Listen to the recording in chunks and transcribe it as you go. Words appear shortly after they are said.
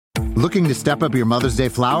Looking to step up your Mother's Day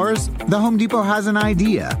flowers? The Home Depot has an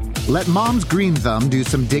idea. Let Mom's Green Thumb do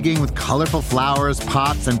some digging with colorful flowers,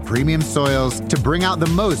 pots, and premium soils to bring out the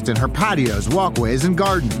most in her patios, walkways, and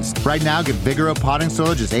gardens. Right now, get Vigoro potting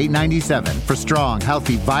soil just $8.97 for strong,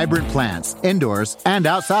 healthy, vibrant plants, indoors and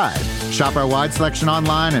outside. Shop our wide selection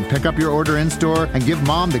online and pick up your order in-store and give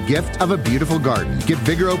Mom the gift of a beautiful garden. Get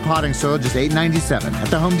Vigoro potting soil just $8.97 at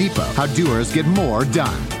the Home Depot. How doers get more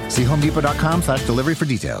done. See homedepot.com/delivery for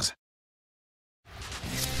details.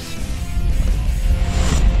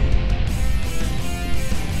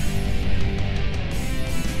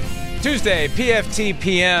 Tuesday, PFT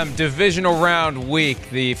PM, divisional round week.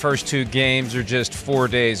 The first two games are just 4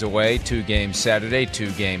 days away. 2 games Saturday, 2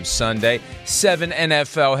 games Sunday. 7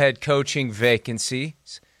 NFL head coaching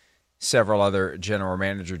vacancies. Several other general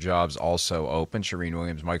manager jobs also open. Shireen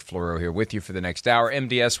Williams, Mike Florio here with you for the next hour.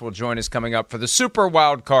 MDS will join us coming up for the Super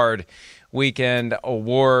Wildcard Weekend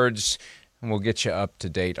Awards. And we'll get you up to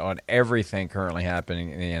date on everything currently happening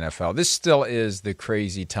in the NFL. This still is the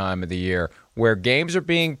crazy time of the year where games are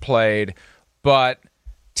being played, but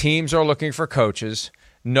teams are looking for coaches.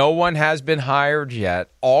 No one has been hired yet.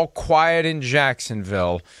 All quiet in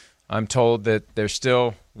Jacksonville. I'm told that they're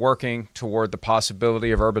still working toward the possibility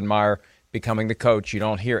of Urban Meyer becoming the coach. You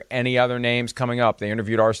don't hear any other names coming up. They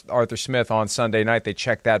interviewed Arthur Smith on Sunday night. They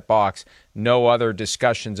checked that box. No other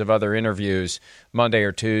discussions of other interviews Monday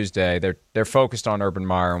or Tuesday. They're focused on Urban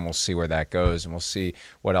Meyer, and we'll see where that goes, and we'll see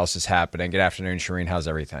what else is happening. Good afternoon, Shireen. How's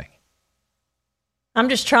everything? I'm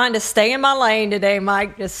just trying to stay in my lane today,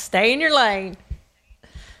 Mike. Just stay in your lane.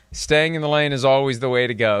 Staying in the lane is always the way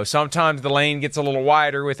to go. Sometimes the lane gets a little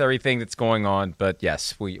wider with everything that's going on, but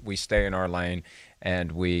yes, we stay in our lane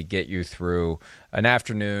and we get you through an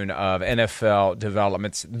afternoon of NFL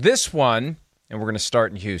developments. This one, and we're going to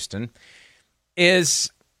start in Houston,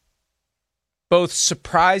 is both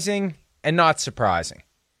surprising and not surprising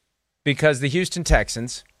because the Houston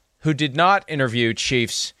Texans, who did not interview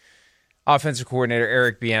Chiefs offensive coordinator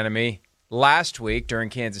Eric Bieniemy last week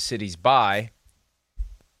during Kansas City's bye,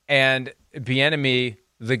 and Bieniemy,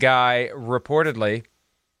 the guy reportedly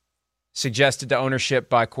suggested to ownership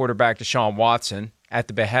by quarterback Deshaun Watson at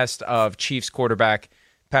the behest of Chiefs quarterback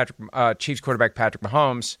Patrick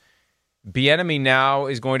Mahomes. Bieniemy now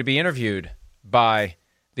is going to be interviewed by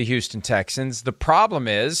the Houston Texans. The problem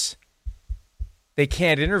is they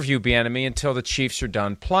can't interview Bieniemy until the Chiefs are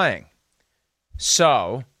done playing.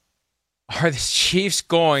 So, are the Chiefs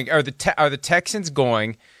going? Are the Texans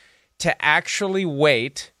going to actually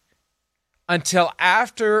wait until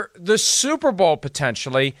after the Super Bowl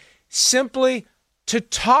potentially, simply to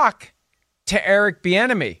talk to Eric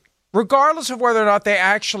Bieniemy, regardless of whether or not they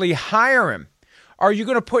actually hire him? Are you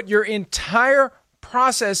going to put your entire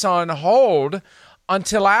process on hold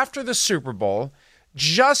until after the Super Bowl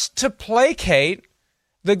just to placate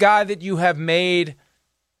the guy that you have made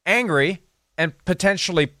angry and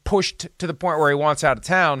potentially pushed to the point where he wants out of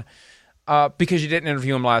town because you didn't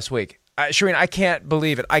interview him last week? Shireen, I can't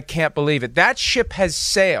believe it. I can't believe it. That ship has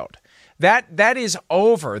sailed. That is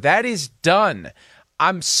over. That is done.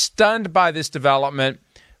 I'm stunned by this development,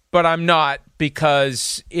 but I'm not,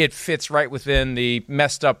 because it fits right within the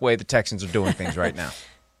messed up way the Texans are doing things right now.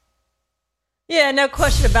 Yeah, no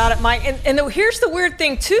question about it, Mike. And here's the weird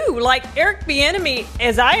thing, too. Like, Eric Bieniemy,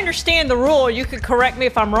 as I understand the rule, you could correct me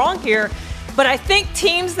if I'm wrong here, but I think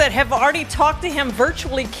teams that have already talked to him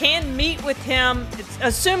virtually can meet with him,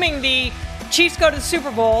 assuming the Chiefs go to the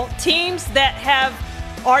Super Bowl. Teams that have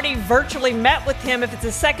already virtually met with him, if it's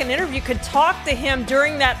a second interview, could talk to him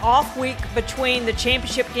during that off week between the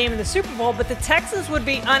championship game and the Super Bowl. But the Texans would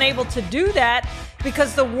be unable to do that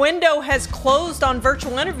because the window has closed on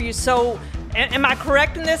virtual interviews. So am I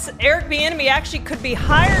correct in this? Eric Bieniemy actually could be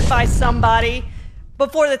hired by somebody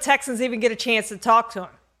before the Texans even get a chance to talk to him.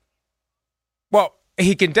 Well,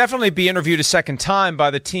 he can definitely be interviewed a second time by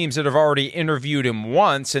the teams that have already interviewed him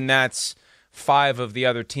once, and that's 5 of the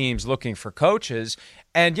other teams looking for coaches.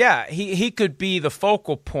 And yeah, he could be the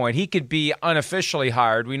focal point. He could be unofficially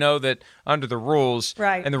hired. We know that under the rules,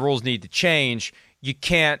 right, and the rules need to change, you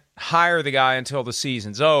can't hire the guy until the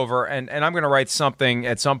season's over. And I'm going to write something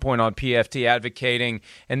at some point on PFT advocating,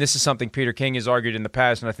 and this is something Peter King has argued in the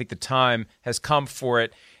past, and I think the time has come for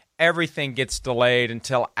it. Everything gets delayed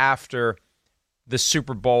until after the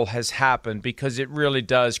Super Bowl has happened, because it really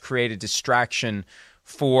does create a distraction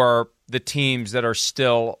for the teams that are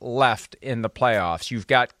still left in the playoffs. You've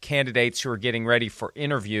got candidates who are getting ready for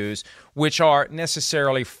interviews, which are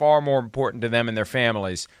necessarily far more important to them and their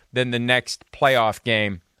families than the next playoff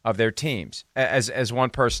game of their teams. As one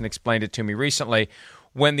person explained it to me recently,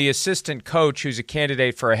 when the assistant coach who's a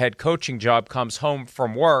candidate for a head coaching job comes home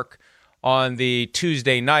from work on the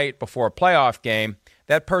Tuesday night before a playoff game,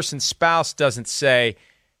 that person's spouse doesn't say,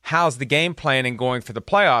 how's the game planning going for the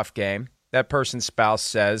playoff game? That person's spouse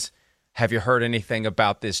says, have you heard anything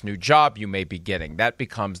about this new job you may be getting? That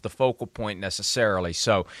becomes the focal point necessarily.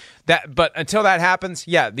 But until that happens,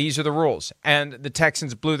 these are the rules. And the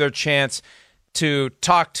Texans blew their chance to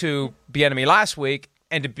talk to Bieniemy last week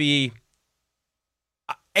and to be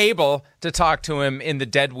able to talk to him in the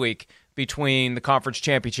dead week between the conference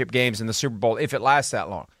championship games and the Super Bowl, if it lasts that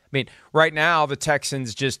long. I mean, right now, the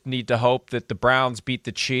Texans just need to hope that the Browns beat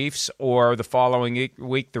the Chiefs, or the following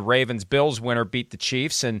week, the Ravens-Bills winner beat the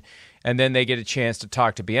Chiefs, and then they get a chance to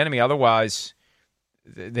talk to Bieniemy. Otherwise,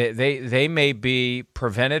 they may be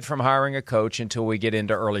prevented from hiring a coach until we get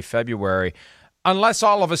into early February, unless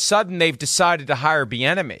all of a sudden they've decided to hire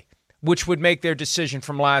Bieniemy, which would make their decision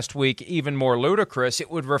from last week even more ludicrous.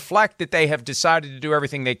 It would reflect that they have decided to do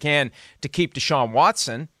everything they can to keep Deshaun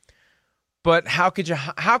Watson. But how could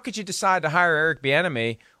you decide to hire Eric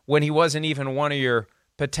Bieniemy when he wasn't even one of your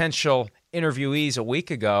potential interviewees a week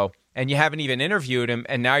ago, and you haven't even interviewed him,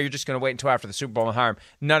 and now you're just going to wait until after the Super Bowl and hire him?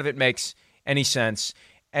 None of it makes any sense.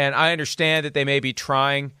 And I understand that they may be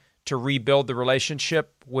trying to rebuild the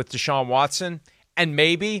relationship with Deshaun Watson, and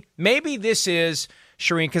maybe this is,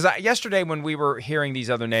 Shireen, because yesterday when we were hearing these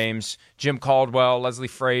other names, Jim Caldwell, Leslie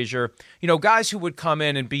Frazier, guys who would come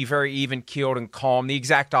in and be very even-keeled and calm, the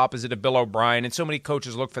exact opposite of Bill O'Brien, and so many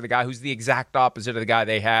coaches look for the guy who's the exact opposite of the guy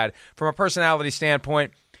they had. From a personality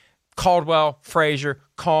standpoint, Caldwell, Frazier,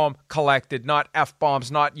 calm, collected, not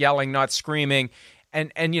F-bombs, not yelling, not screaming,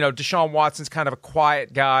 and Deshaun Watson's kind of a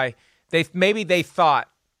quiet guy. Maybe they thought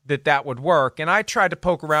that would work. And I tried to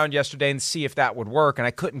poke around yesterday and see if that would work, and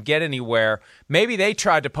I couldn't get anywhere. Maybe they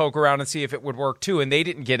tried to poke around and see if it would work too, and they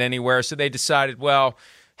didn't get anywhere. So they decided, well,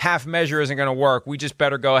 half measure isn't going to work. We just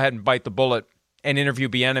better go ahead and bite the bullet and interview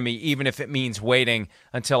Bieniemy, even if it means waiting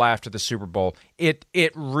until after the Super Bowl. It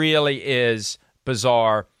really is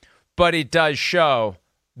bizarre, but it does show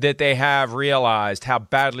that they have realized how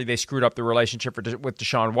badly they screwed up the relationship with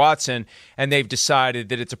Deshaun Watson, and they've decided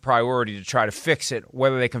that it's a priority to try to fix it.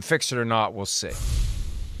 Whether they can fix it or not, we'll see.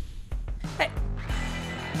 Hey,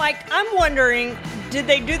 Mike, I'm wondering, did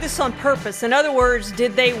they do this on purpose? In other words,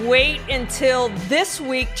 did they wait until this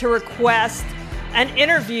week to request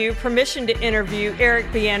permission to interview Eric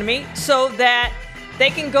Bieniemy, so that they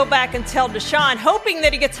can go back and tell Deshaun, hoping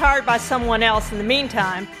that he gets hired by someone else in the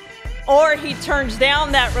meantime? Or he turns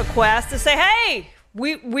down that request to say, hey,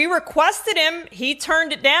 we requested him, he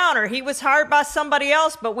turned it down, or he was hired by somebody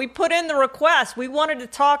else, but we put in the request. We wanted to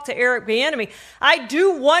talk to Eric Bieniemy. I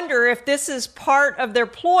do wonder if this is part of their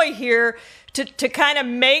ploy here to kind of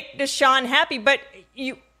make Deshaun happy. But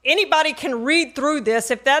anybody can read through this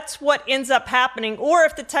if that's what ends up happening, or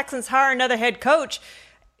if the Texans hire another head coach.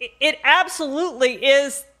 It absolutely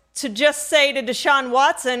is to just say to Deshaun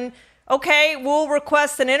Watson, okay, we'll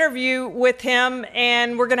request an interview with him,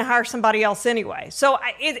 and we're going to hire somebody else anyway. So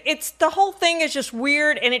it's the whole thing is just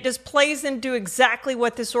weird, and it just plays into exactly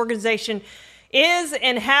what this organization is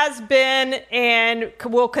and has been and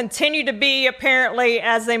will continue to be, apparently,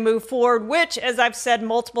 as they move forward, which, as I've said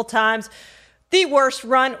multiple times, the worst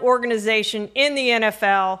run organization in the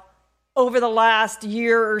NFL over the last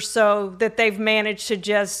year or so, that they've managed to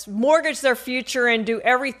just mortgage their future and do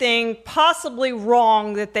everything possibly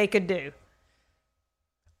wrong that they could do.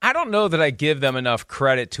 I don't know that I give them enough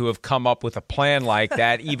credit to have come up with a plan like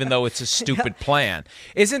that, even though it's a stupid plan.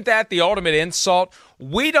 Isn't that the ultimate insult?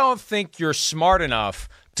 We don't think you're smart enough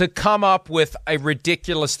to come up with a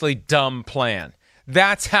ridiculously dumb plan.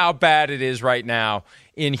 That's how bad it is right now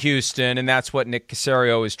in Houston, and that's what Nick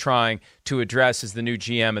Caserio is trying to address as the new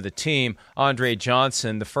GM of the team. Andre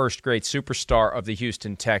Johnson, the first great superstar of the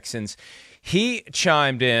Houston Texans, he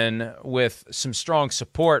chimed in with some strong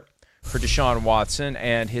support for Deshaun Watson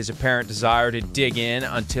and his apparent desire to dig in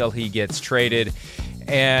until he gets traded.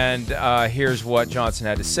 And here's what Johnson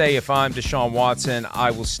had to say. If I'm Deshaun Watson,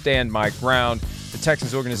 I will stand my ground. The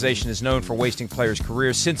Texans organization is known for wasting players'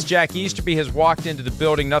 careers. Since Jack Easterby has walked into the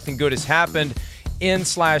building, nothing good has happened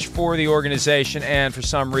in/for the organization, and for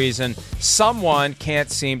some reason, someone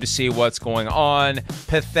can't seem to see what's going on.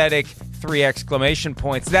 Pathetic 3 exclamation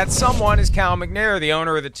points. That someone is Cal McNair, the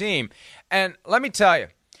owner of the team. And let me tell you,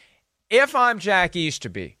 if I'm Jack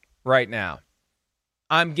Easterby right now,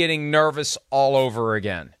 I'm getting nervous all over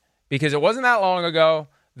again, because it wasn't that long ago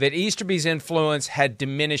that Easterby's influence had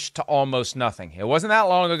diminished to almost nothing. It wasn't that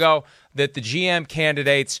long ago that the GM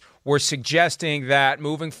candidates were suggesting that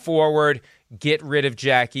moving forward, get rid of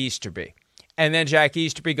Jack Easterby. And then Jack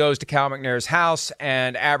Easterby goes to Cal McNair's house,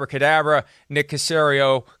 and abracadabra, Nick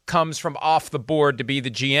Caserio comes from off the board to be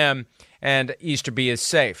the GM, and Easterby is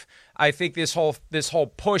safe. I think this whole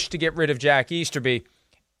push to get rid of Jack Easterby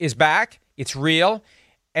is back. It's real,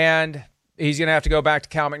 and he's going to have to go back to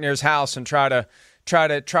Cal McNair's house and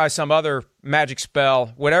try some other magic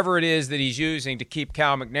spell, whatever it is that he's using to keep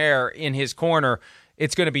Cal McNair in his corner.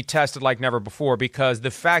 It's going to be tested like never before, because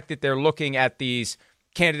the fact that they're looking at these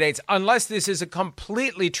candidates, unless this is a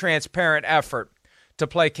completely transparent effort to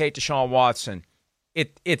placate Deshaun Watson,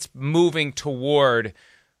 it's moving toward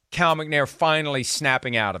Cal McNair finally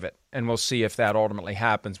snapping out of it. And we'll see if that ultimately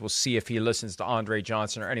happens. We'll see if he listens to Andre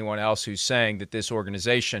Johnson or anyone else who's saying that this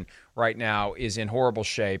organization right now is in horrible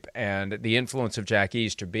shape, and the influence of Jack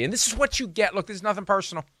Easterby. And this is what you get. Look, this is nothing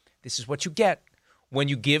personal. This is what you get when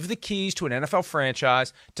you give the keys to an NFL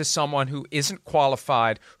franchise to someone who isn't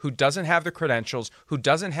qualified, who doesn't have the credentials, who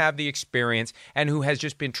doesn't have the experience, and who has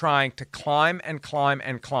just been trying to climb and climb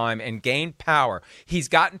and climb and gain power. He's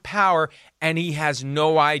gotten power, and he has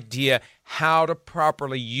no idea how to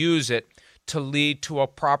properly use it to lead to a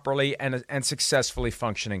properly and successfully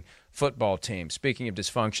functioning football team. Speaking of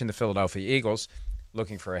dysfunction, the Philadelphia Eagles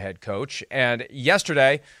looking for a head coach. And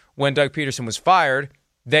yesterday, when Doug Peterson was fired,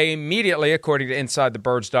 they immediately, according to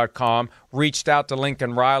InsideTheBirds.com, reached out to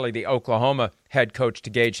Lincoln Riley, the Oklahoma head coach,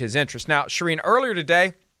 to gauge his interest. Now, Shireen, earlier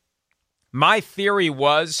today, my theory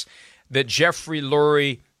was that Jeffrey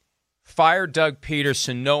Lurie fired Doug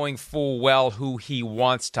Peterson knowing full well who he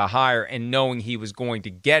wants to hire and knowing he was going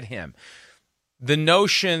to get him. The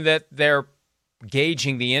notion that they're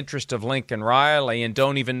gauging the interest of Lincoln Riley and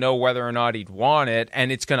don't even know whether or not he'd want it,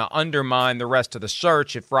 and it's going to undermine the rest of the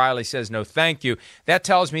search if Riley says no thank you, that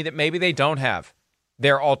tells me that maybe they don't have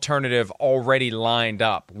their alternative already lined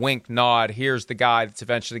up. Wink, nod, here's the guy that's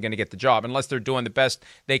eventually going to get the job, unless they're doing the best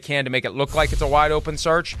they can to make it look like it's a wide open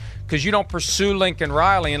search, because you don't pursue Lincoln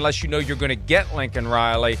Riley unless you know you're going to get Lincoln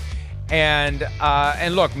Riley. And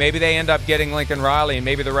look, maybe they end up getting Lincoln Riley, and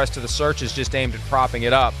maybe the rest of the search is just aimed at propping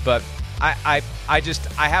it up. But I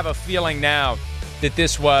have a feeling now that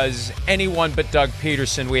this was anyone but Doug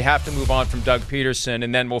Peterson. We have to move on from Doug Peterson,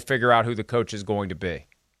 and then we'll figure out who the coach is going to be.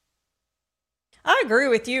 I agree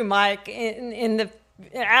with you, Mike. In the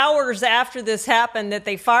hours after this happened that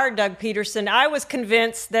they fired Doug Peterson, I was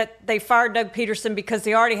convinced that they fired Doug Peterson because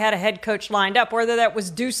they already had a head coach lined up, whether that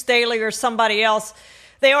was Deuce Staley or somebody else.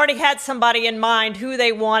 They already had somebody in mind who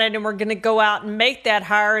they wanted, and were going to go out and make that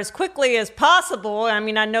hire as quickly as possible. I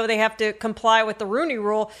mean, I know they have to comply with the Rooney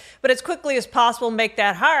Rule, but as quickly as possible make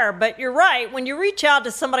that hire. But you're right. When you reach out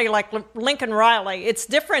to somebody like Lincoln Riley, it's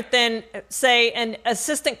different than, say, an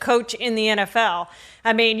assistant coach in the NFL.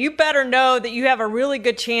 I mean, you better know that you have a really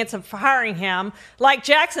good chance of hiring him, like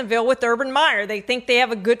Jacksonville with Urban Meyer. They think they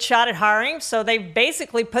have a good shot at hiring, so they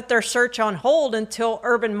basically put their search on hold until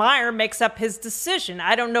Urban Meyer makes up his decision.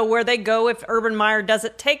 I don't know where they go if Urban Meyer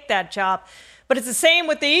doesn't take that job. But it's the same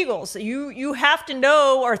with the Eagles. You have to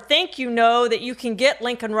know, or think you know, that you can get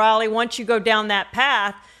Lincoln Riley once you go down that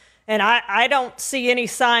path. And I don't see any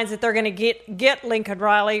signs that they're going to get Lincoln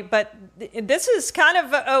Riley. But this is kind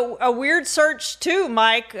of a weird search too,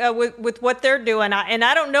 Mike, with what they're doing. And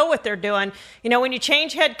I don't know what they're doing. You know, when you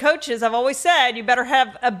change head coaches, I've always said you better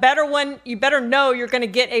have a better one. You better know you're going to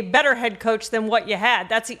get a better head coach than what you had.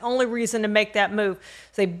 That's the only reason to make that move.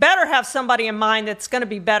 So they better have somebody in mind that's going to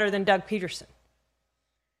be better than Doug Peterson.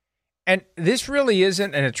 And this really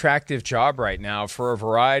isn't an attractive job right now for a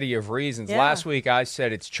variety of reasons. Yeah. Last week I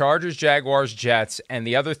said it's Chargers, Jaguars, Jets, and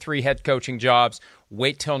the other three head coaching jobs,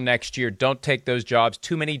 wait till next year. Don't take those jobs.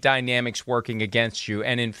 Too many dynamics working against you.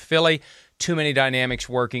 And in Philly, too many dynamics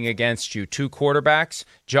working against you. Two quarterbacks,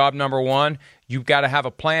 job number one, you've got to have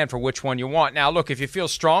a plan for which one you want. Now, look, if you feel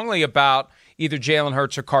strongly about either Jalen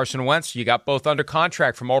Hurts or Carson Wentz, you got both under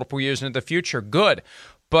contract for multiple years into the future, good.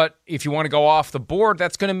 But if you want to go off the board,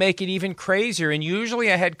 that's going to make it even crazier. And usually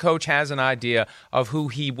a head coach has an idea of who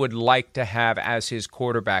he would like to have as his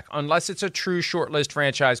quarterback, unless it's a true short-list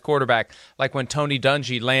franchise quarterback, like when Tony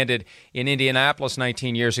Dungy landed in Indianapolis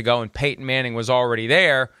 19 years ago and Peyton Manning was already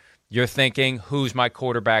there. You're thinking, who's my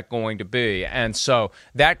quarterback going to be? And so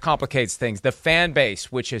that complicates things. The fan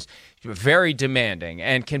base, which is very demanding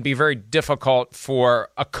and can be very difficult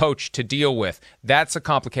for a coach to deal with, that's a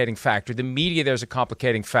complicating factor. The media, there's a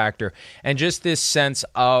complicating factor. And just this sense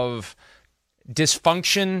of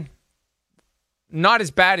dysfunction, not as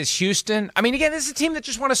bad as Houston. I mean, again, this is a team that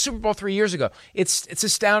just won a Super Bowl 3 years ago. It's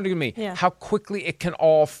astounding to me how quickly it can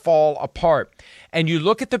all fall apart. And you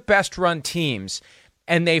look at the best run teams,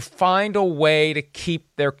 and they find a way to keep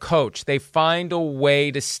their coach. They find a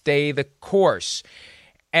way to stay the course.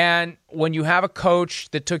 And when you have a coach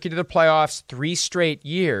that took you to the playoffs 3 straight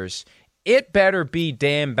years, it better be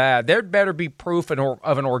damn bad. There better be proof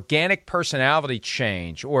of an organic personality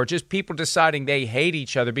change or just people deciding they hate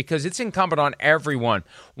each other, because it's incumbent on everyone.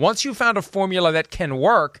 Once you found a formula that can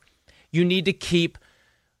work, you need to keep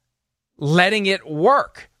letting it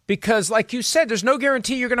work, because like you said, there's no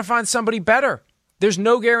guarantee you're going to find somebody better. There's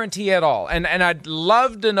no guarantee at all. And I'd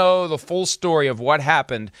love to know the full story of what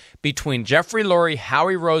happened between Jeffrey Lurie,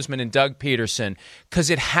 Howie Roseman, and Doug Peterson,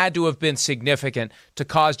 because it had to have been significant to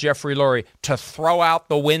cause Jeffrey Lurie to throw out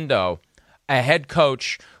the window a head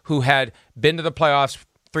coach who had been to the playoffs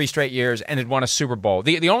 3 straight years and had won a Super Bowl.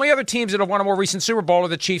 The only other teams that have won a more recent Super Bowl are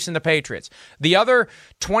the Chiefs and the Patriots. The other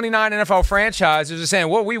 29 NFL franchises are saying,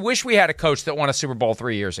 well, we wish we had a coach that won a Super Bowl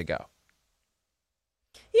 3 years ago.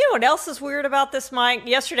 You know what else is weird about this, Mike?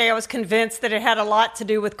 Yesterday I was convinced that it had a lot to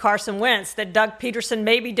do with Carson Wentz, that Doug Peterson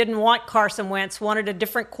maybe didn't want Carson Wentz, wanted a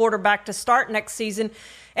different quarterback to start next season,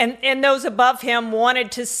 and those above him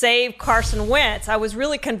wanted to save Carson Wentz. I was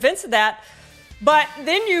really convinced of that. But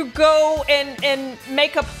then you go and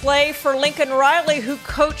make a play for Lincoln Riley, who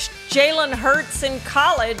coached Jalen Hurts in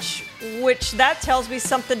college, which that tells me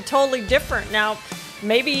something totally different. Now,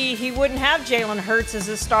 maybe he wouldn't have Jalen Hurts as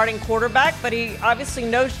his starting quarterback, but he obviously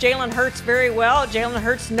knows Jalen Hurts very well. Jalen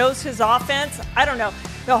Hurts knows his offense. I don't know.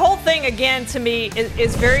 The whole thing, again, to me,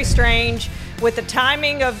 is very strange with the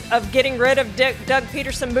timing of getting rid of Doug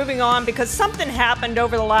Peterson, moving on, because something happened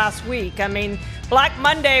over the last week. I mean, Black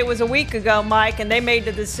Monday was a week ago, Mike, and they made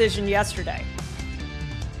the decision yesterday.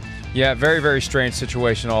 Yeah, very, very strange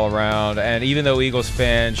situation all around. And even though Eagles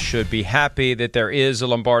fans should be happy that there is a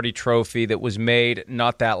Lombardi trophy that was made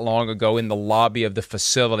not that long ago in the lobby of the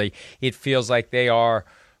facility, it feels like they are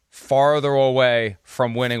farther away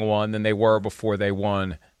from winning one than they were before they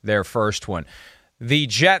won their first one. The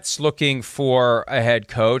Jets looking for a head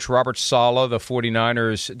coach. Robert Saleh, the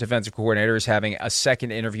 49ers defensive coordinator, is having a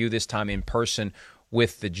second interview, this time in person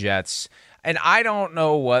with the Jets. And I don't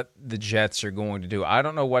know what the Jets are going to do. I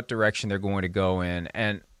don't know what direction they're going to go in.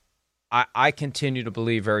 And I continue to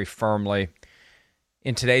believe very firmly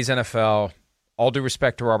in today's NFL, all due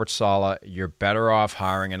respect to Robert Saleh, you're better off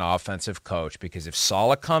hiring an offensive coach, because if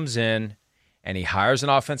Saleh comes in and he hires an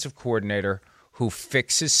offensive coordinator who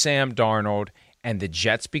fixes Sam Darnold and the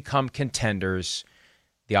Jets become contenders,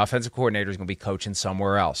 the offensive coordinator is going to be coaching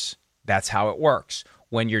somewhere else. That's how it works.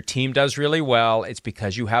 When your team does really well, it's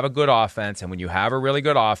because you have a good offense, and when you have a really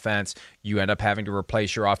good offense, you end up having to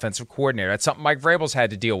replace your offensive coordinator. That's something Mike Vrabel's had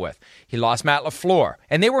to deal with. He lost Matt LaFleur,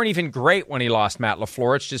 and they weren't even great when he lost Matt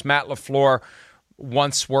LaFleur. It's just Matt LaFleur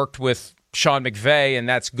once worked with Sean McVay, and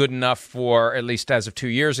that's good enough for, at least as of 2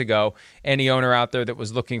 years ago, any owner out there that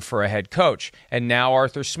was looking for a head coach. And now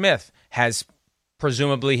Arthur Smith has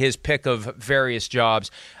presumably his pick of various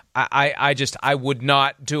jobs. I would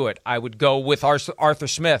not do it. I would go with Arthur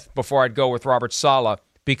Smith before I'd go with Robert Saleh,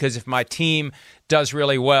 because if my team does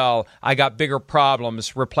really well, I got bigger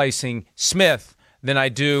problems replacing Smith than I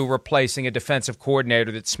do replacing a defensive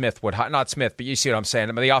coordinator that Smith would not Smith, but you see what I'm saying.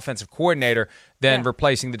 I mean, the offensive coordinator than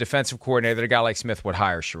replacing the defensive coordinator that a guy like Smith would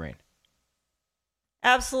hire, Shireen.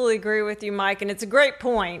 Absolutely agree with you, Mike, and it's a great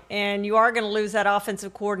point. And you are going to lose that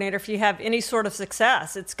offensive coordinator if you have any sort of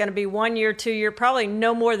success. It's going to be 1 year, 2 year, probably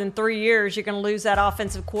no more than 3 years. You're going to lose that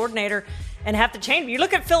offensive coordinator and have to change. You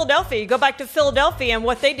look at Philadelphia. You go back to Philadelphia and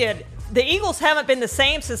what they did. The Eagles haven't been the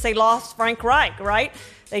same since they lost Frank Reich, right?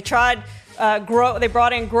 They tried Groh. They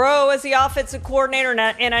brought in Groh as the offensive coordinator,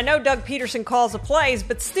 and I know Doug Peterson calls the plays,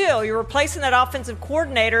 but still, you're replacing that offensive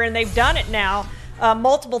coordinator, and they've done it now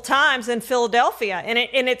multiple times in Philadelphia. And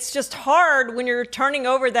it's just hard when you're turning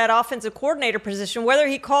over that offensive coordinator position, whether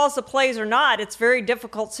he calls the plays or not. It's a very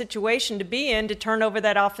difficult situation to be in, to turn over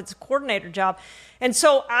that offensive coordinator job. And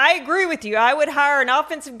so I agree with you. I would hire an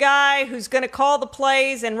offensive guy who's going to call the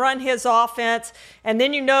plays and run his offense. And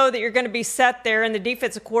then you know that you're going to be set there, and the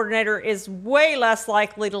defensive coordinator is way less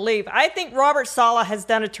likely to leave. I think Robert Saleh has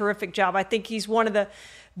done a terrific job. I think he's one of the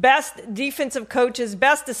best defensive coaches,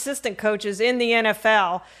 best assistant coaches in the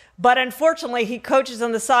NFL. But unfortunately, he coaches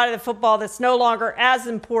on the side of the football that's no longer as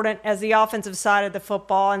important as the offensive side of the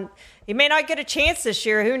football. And he may not get a chance this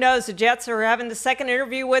year. Who knows? The Jets are having the second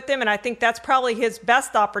interview with him, and I think that's probably his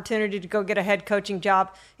best opportunity to go get a head coaching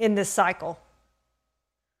job in this cycle.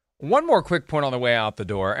 One more quick point on the way out the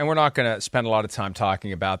door, and we're not going to spend a lot of time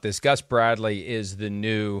talking about this. Gus Bradley is the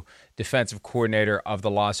new defensive coordinator of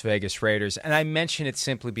the Las Vegas Raiders, and I mention it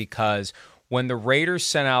simply because when the Raiders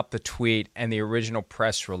sent out the tweet and the original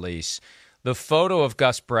press release, the photo of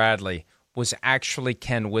Gus Bradley was actually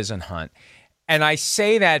Ken Wisenhunt. And I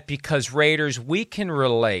say that because, Raiders, we can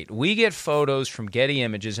relate. We get photos from Getty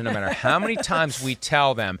Images, and no matter how many times we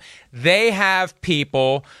tell them, they have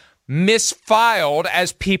people misfiled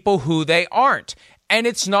as people who they aren't. And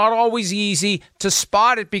it's not always easy to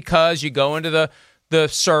spot it because you go into the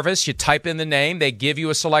service, you type in the name, they give you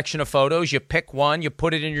a selection of photos, you pick one, you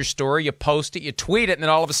put it in your story, you post it, you tweet it, and then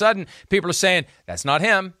all of a sudden, people are saying, that's not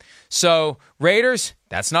him. So, Raiders,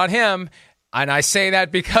 that's not him. And I say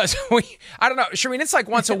that because I don't know, Shireen, it's like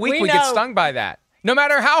once a week we get stung by that. No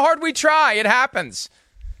matter how hard we try, it happens.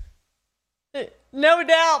 No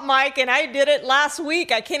doubt, Mike, and I did it last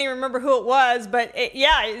week. I can't even remember who it was, but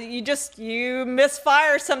you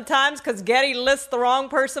misfire sometimes because Getty lists the wrong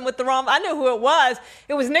person with the wrong. I know who it was.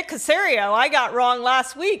 It was Nick Caserio. I got wrong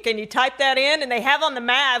last week, and you type that in, and they have on the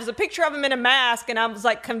Mavs a picture of him in a mask, and I was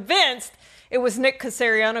like convinced it was Nick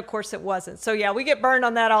Caserio, and of course it wasn't. So yeah, we get burned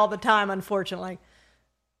on that all the time, unfortunately.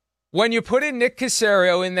 When you put in Nick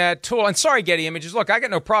Caserio in that tool, and sorry, Getty Images, look, I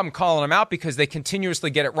got no problem calling them out because they continuously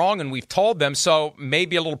get it wrong, and we've told them, so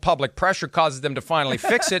maybe a little public pressure causes them to finally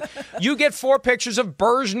fix it. You get 4 pictures of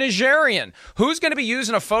Burj Nigerian. Who's going to be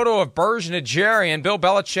using a photo of Burj Nigerian, Bill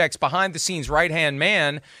Belichick's behind-the-scenes right-hand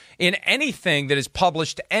man, in anything that is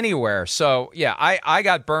published anywhere? So, yeah, I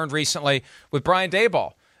got burned recently with Brian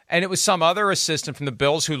Daboll. And it was some other assistant from the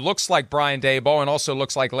Bills who looks like Brian Daboll and also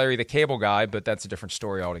looks like Larry the Cable Guy, but that's a different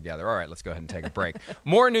story altogether. All right, let's go ahead and take a break.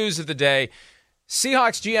 More news of the day.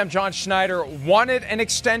 Seahawks GM John Schneider wanted an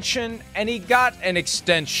extension, and he got an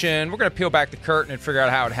extension. We're going to peel back the curtain and figure out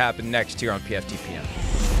how it happened next here on PFTPM.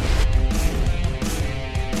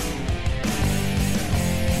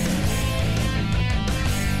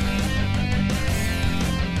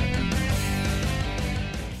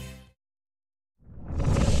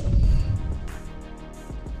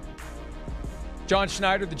 John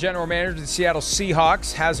Schneider, the general manager of the Seattle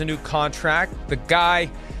Seahawks, has a new contract. The guy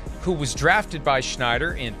who was drafted by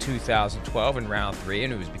Schneider in 2012 in round 3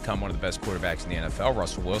 and who has become one of the best quarterbacks in the NFL,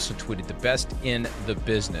 Russell Wilson, tweeted the best in the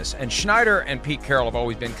business. And Schneider and Pete Carroll have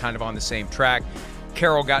always been kind of on the same track.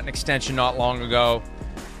 Carroll got an extension not long ago.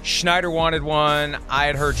 Schneider wanted one. I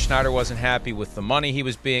had heard Schneider wasn't happy with the money he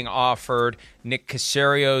was being offered. Nick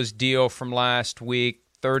Caserio's deal from last week,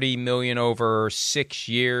 $30 million over 6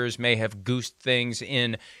 years, may have goosed things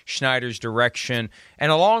in Schneider's direction.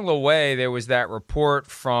 And along the way, there was that report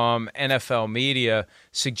from NFL media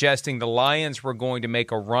suggesting the Lions were going to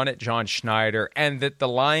make a run at John Schneider and that the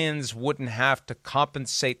Lions wouldn't have to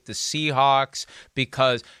compensate the Seahawks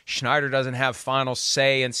because Schneider doesn't have final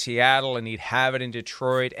say in Seattle and he'd have it in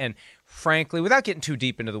Detroit. And frankly, without getting too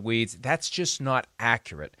deep into the weeds, that's just not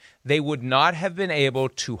accurate. They would not have been able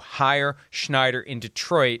to hire Schneider in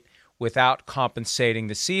Detroit without compensating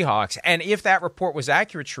the Seahawks. And if that report was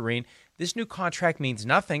accurate, Shireen, this new contract means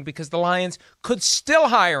nothing because the Lions could still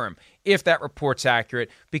hire him if that report's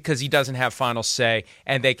accurate because he doesn't have final say,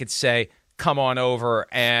 and they could say, come on over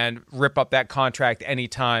and rip up that contract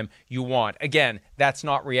anytime you want. Again, that's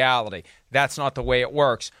not reality. That's not the way it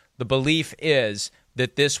works. The belief is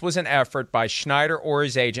that this was an effort by Schneider or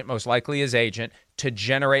his agent, most likely his agent, to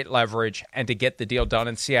generate leverage and to get the deal done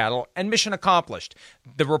in Seattle, and mission accomplished.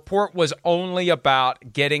 The report was only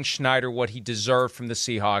about getting Schneider what he deserved from the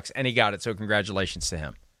Seahawks, and he got it, so congratulations to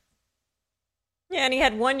him. Yeah, and he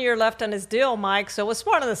had 1 year left on his deal, Mike, so it was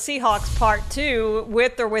smart on the Seahawks' part, too,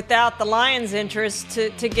 with or without the Lions' interest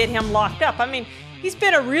to get him locked up. I mean, he's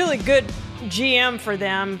been a really good GM for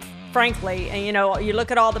them, frankly. And, you know, you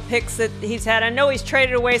look at all the picks that he's had. I know he's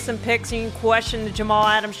traded away some picks, and you can question the Jamal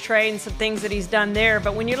Adams trade and some things that he's done there.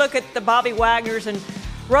 But when you look at the Bobby Wagners and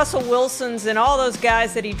Russell Wilsons and all those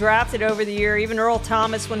guys that he drafted over the year, even Earl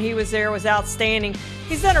Thomas when he was there was outstanding.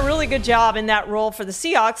 He's done a really good job in that role for the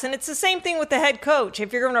Seahawks, and it's the same thing with the head coach.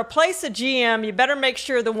 If you're going to replace a GM, you better make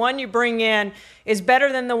sure the one you bring in is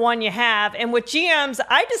better than the one you have. And with GMs,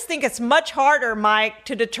 I just think it's much harder, Mike,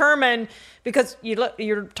 to determine because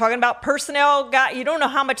you're talking about personnel guy. You don't know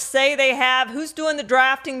how much say they have, who's doing the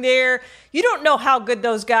drafting there. You don't know how good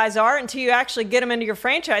those guys are until you actually get them into your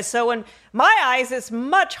franchise. So in my eyes, it's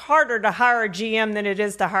much harder to hire a GM than it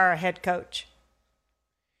is to hire a head coach.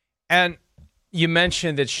 And you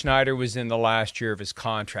mentioned that Schneider was in the last year of his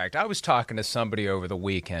contract. I was talking to somebody over the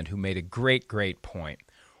weekend who made a great point.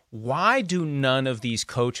 Why do none of these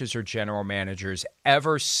coaches or general managers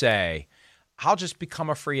ever say, I'll just become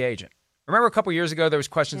a free agent? Remember a couple years ago, there was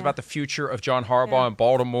questions about the future of John Harbaugh in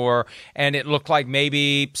Baltimore, and it looked like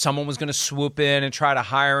maybe someone was going to swoop in and try to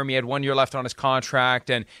hire him. He had 1 year left on his contract,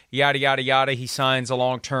 and yada, yada, yada. He signs a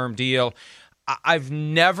long-term deal. I've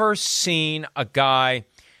never seen a guy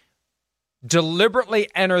deliberately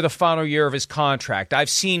enter the final year of his contract. I've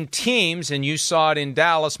seen teams, and you saw it in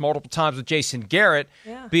Dallas multiple times with Jason Garrett,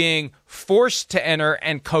 being forced to enter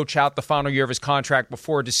and coach out the final year of his contract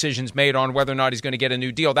before decisions made on whether or not he's going to get a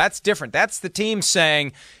new deal. That's different. That's the team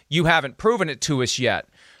saying, you haven't proven it to us yet.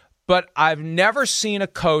 But I've never seen a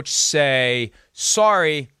coach say,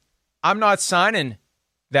 sorry, I'm not signing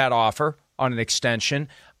that offer on an extension.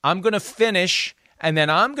 I'm going to finish, and then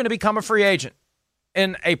I'm going to become a free agent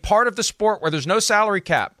in a part of the sport where there's no salary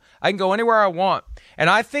cap. I can go anywhere I want. And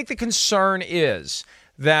I think the concern is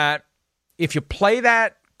that if you play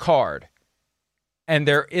that card and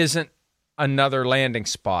there isn't another landing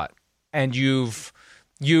spot and you've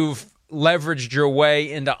leveraged your way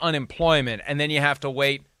into unemployment and then you have to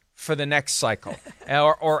wait for the next cycle,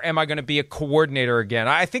 or am I going to be a coordinator again?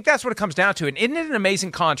 I think that's what it comes down to. And isn't it an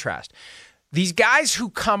amazing contrast? These guys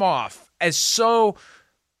who come off as so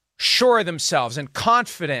sure of themselves and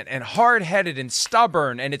confident and hard-headed and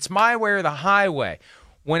stubborn, and it's my way or the highway,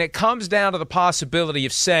 when it comes down to the possibility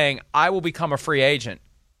of saying, I will become a free agent,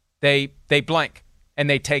 they blink and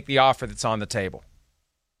they take the offer that's on the table.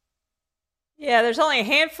 Yeah, there's only a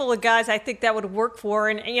handful of guys I think that would work for.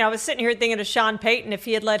 And, I was sitting here thinking of Sean Payton if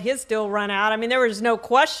he had let his deal run out. I mean, there was no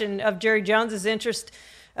question of Jerry Jones's interest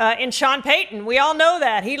in Sean Payton. We all know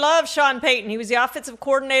that. He loves Sean Payton. He was the offensive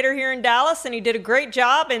coordinator here in Dallas, and he did a great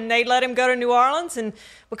job, and they let him go to New Orleans and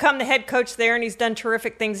become the head coach there, and he's done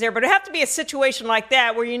terrific things there. But it have to be a situation like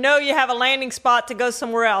that where you have a landing spot to go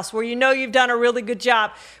somewhere else, where you've done a really good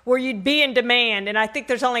job, where you'd be in demand. And I think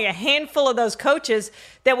there's only a handful of those coaches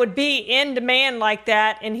that would be in demand like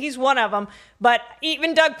that, and he's one of them. But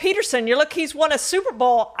even Doug Peterson, he's won a Super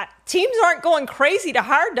Bowl. Teams aren't going crazy to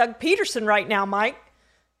hire Doug Peterson right now, Mike.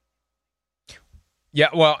 Yeah,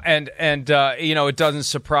 well, and it doesn't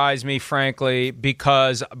surprise me, frankly,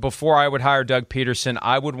 because before I would hire Doug Peterson,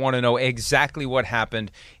 I would want to know exactly what happened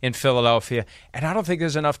in Philadelphia. And I don't think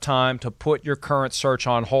there's enough time to put your current search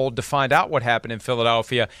on hold to find out what happened in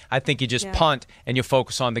Philadelphia. I think you just punt and you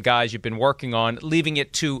focus on the guys you've been working on, leaving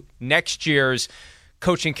it to next year's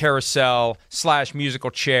coaching carousel / musical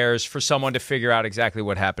chairs for someone to figure out exactly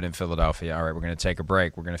what happened in Philadelphia. All right, we're going to take a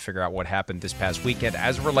break. We're going to figure out what happened this past weekend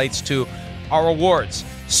as it relates to our awards.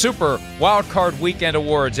 Super Wildcard Weekend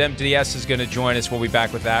Awards. MDS is going to join us. We'll be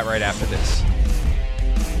back with that right after this.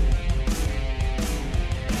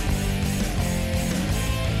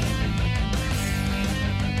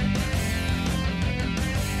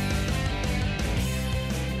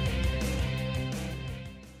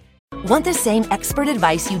 Want the same expert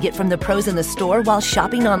advice you get from the pros in the store while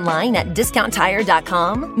shopping online at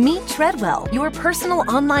DiscountTire.com? Meet Treadwell, your personal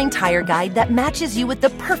online tire guide that matches you with the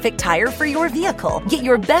perfect tire for your vehicle. Get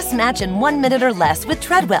your best match in 1 minute or less with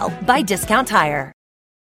Treadwell by Discount Tire.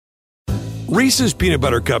 Reese's Peanut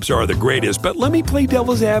Butter Cups are the greatest, but let me play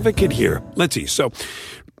devil's advocate here. Let's see. So,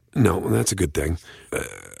 no, that's a good thing.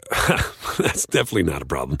 That's definitely not a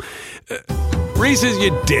problem. Reese's,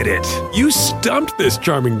 you did it. You stumped this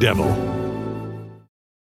charming devil.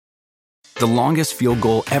 The longest field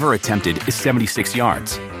goal ever attempted is 76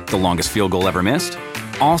 yards. The longest field goal ever missed?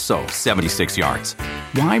 Also 76 yards.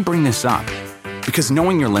 Why bring this up? Because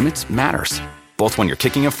knowing your limits matters, both when you're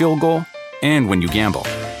kicking a field goal and when you gamble.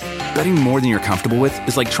 Betting more than you're comfortable with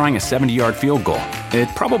is like trying a 70-yard field goal. It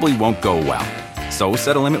probably won't go well. So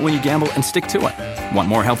set a limit when you gamble and stick to it. Want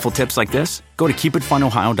more helpful tips like this? Go to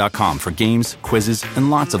keepitfunohio.com for games, quizzes, and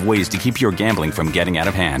lots of ways to keep your gambling from getting out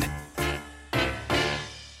of hand.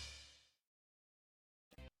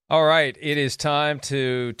 All right, it is time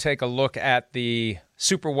to take a look at the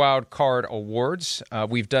Super Wild Card Awards.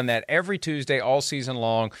 We've done that every Tuesday all season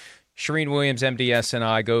long. Charean Williams, MDS, and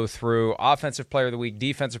I go through Offensive Player of the Week,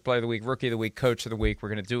 Defensive Player of the Week, Rookie of the Week, Coach of the Week. We're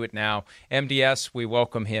going to do it now. MDS, we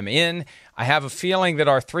welcome him in. I have a feeling that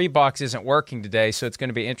our 3-box isn't working today, so it's going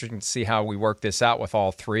to be interesting to see how we work this out with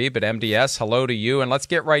all three. But MDS, hello to you, and let's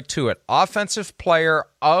get right to it. Offensive Player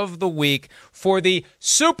of the Week for the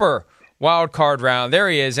Super Wild Card round. There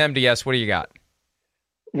he is. MDS, what do you got?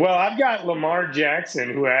 Well, I've got Lamar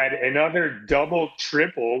Jackson, who had another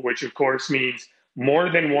double-triple, which of course means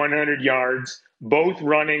more than 100 yards, both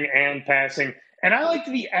running and passing. And I liked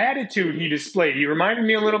the attitude he displayed. He reminded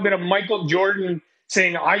me a little bit of Michael Jordan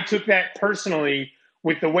saying, I took that personally,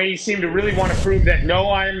 with the way he seemed to really want to prove that,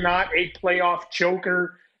 no, I'm not a playoff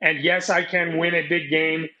choker. And yes, I can win a big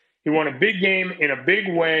game. He won a big game in a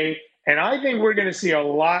big way. And I think we're going to see a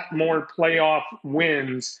lot more playoff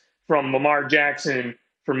wins from Lamar Jackson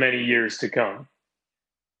for many years to come.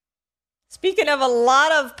 Speaking of a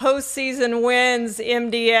lot of postseason wins,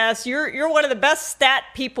 MDS, you're one of the best stat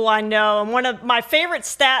people I know. And one of my favorite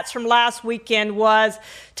stats from last weekend was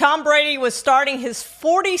Tom Brady was starting his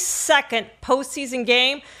 42nd postseason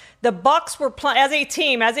game. The Bucs were playing as a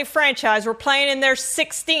team, as a franchise, were playing in their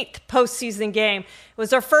 16th postseason game. It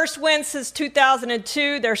was their first win since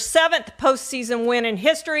 2002, their 7th postseason win in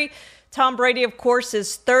history. Tom Brady, of course,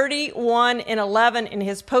 is 31-11 in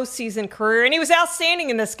his postseason career, and he was outstanding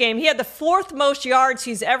in this game. He had the 4th most yards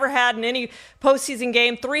he's ever had in any postseason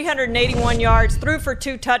game, 381 yards, threw for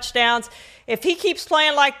 2 touchdowns. If he keeps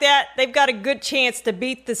playing like that, they've got a good chance to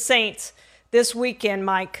beat the Saints this weekend,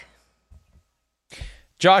 Mike.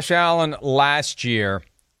 Josh Allen last year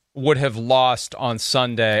would have lost on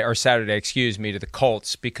Saturday, to the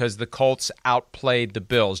Colts because the Colts outplayed the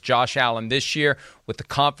Bills. Josh Allen this year, with the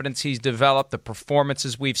confidence he's developed, the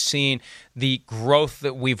performances we've seen, the growth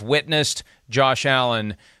that we've witnessed, Josh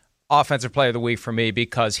Allen, Offensive Player of the Week for me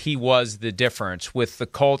because he was the difference. With the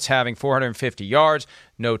Colts having 450 yards,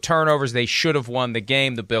 no turnovers, they should have won the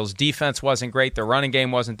game. The Bills' defense wasn't great. Their running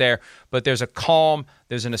game wasn't there. But there's a calm,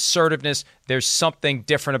 there's an assertiveness. There's something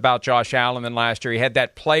different about Josh Allen than last year. He had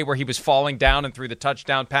that play where he was falling down and threw the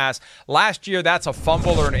touchdown pass. Last year, that's a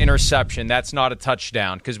fumble or an interception. That's not a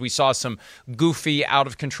touchdown because we saw some goofy,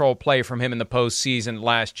 out-of-control play from him in the postseason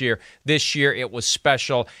last year. This year, it was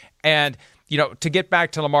special. And to get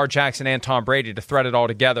back to Lamar Jackson and Tom Brady, to thread it all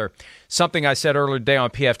together, something I said earlier today on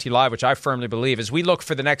PFT Live, which I firmly believe, is we look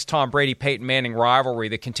for the next Tom Brady-Peyton Manning rivalry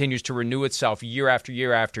that continues to renew itself year after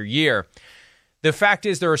year after year. The fact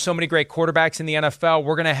is there are so many great quarterbacks in the NFL,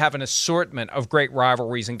 we're going to have an assortment of great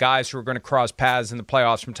rivalries and guys who are going to cross paths in the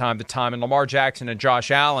playoffs from time to time. And Lamar Jackson and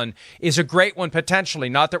Josh Allen is a great one potentially.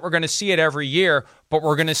 Not that we're going to see it every year, but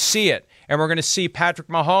we're going to see it. And we're going to see Patrick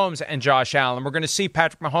Mahomes and Josh Allen. We're going to see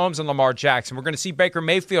Patrick Mahomes and Lamar Jackson. We're going to see Baker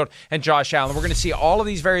Mayfield and Josh Allen. We're going to see all of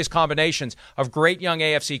these various combinations of great young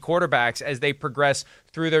AFC quarterbacks as they progress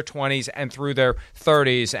through their 20s and through their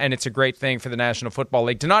 30s. And it's a great thing for the National Football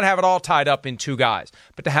League to not have it all tied up in 2 guys,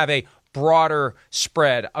 but to have a broader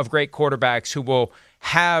spread of great quarterbacks who will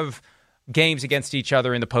have games against each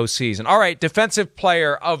other in the postseason. All right, Defensive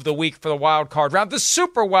Player of the Week for the wild card round, the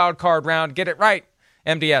Super Wild Card round. Get it right.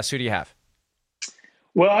 MDS, who do you have?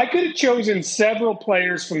 Well, I could have chosen several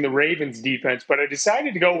players from the Ravens defense, but I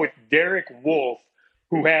decided to go with Derek Wolfe,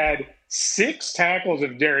 who had 6 tackles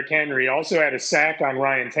of Derrick Henry, also had a sack on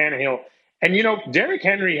Ryan Tannehill. And, Derrick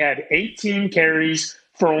Henry had 18 carries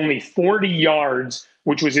for only 40 yards,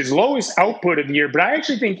 which was his lowest output of the year. But I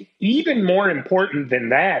actually think even more important than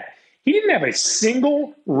that, he didn't have a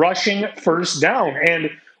single rushing first down. And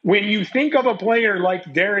when you think of a player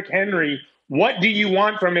like Derrick Henry, what do you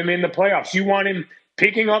want from him in the playoffs? You want him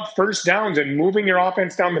picking up first downs and moving your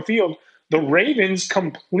offense down the field. The Ravens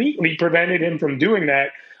completely prevented him from doing that.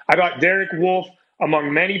 I thought Derek Wolfe,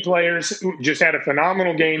 among many players, just had a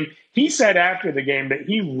phenomenal game. He said after the game that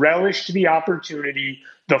he relished the opportunity,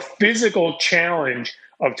 the physical challenge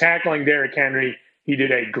of tackling Derrick Henry. He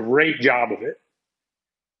did a great job of it.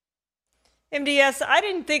 MDS, I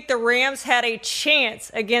didn't think the Rams had a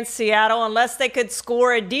chance against Seattle unless they could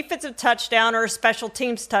score a defensive touchdown or a special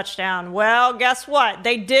teams touchdown. Well, guess what?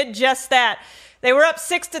 They did just that. They were up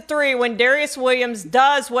 6-3 when Darius Williams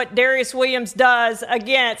does what Darius Williams does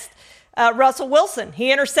against Russell Wilson.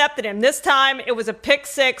 He intercepted him. This time it was a pick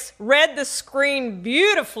 6, read the screen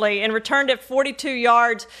beautifully and returned it 42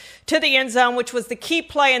 yards to the end zone, which was the key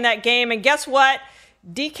play in that game. And guess what?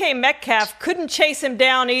 DK Metcalf couldn't chase him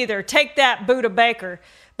down either. Take that, Buda Baker.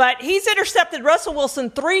 But he's intercepted Russell Wilson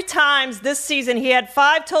 3 times this season. He had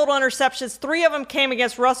 5 total interceptions. 3 of them came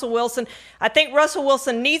against Russell Wilson. I think Russell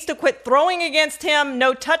Wilson needs to quit throwing against him,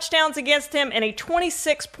 no touchdowns against him, and a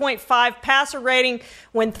 26.5 passer rating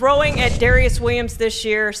when throwing at Darius Williams this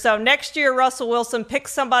year. So next year, Russell Wilson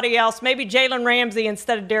picks somebody else, maybe Jalen Ramsey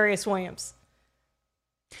instead of Darius Williams.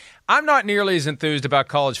 I'm not nearly as enthused about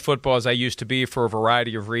college football as I used to be for a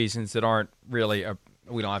variety of reasons that aren't really,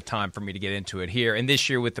 we don't have time for me to get into it here. And this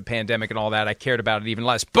year with the pandemic and all that, I cared about it even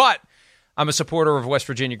less. But I'm a supporter of West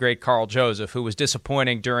Virginia great Carl Joseph, who was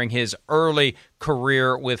disappointing during his early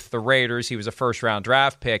career with the Raiders. He was a first-round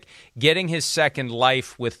draft pick. Getting his second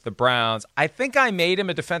life with the Browns, I think I made him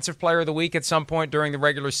a Defensive Player of the Week at some point during the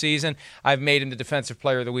regular season. I've made him the Defensive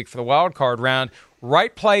Player of the Week for the wild card round.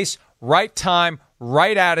 Right place, right time,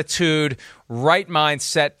 right attitude, right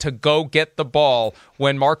mindset to go get the ball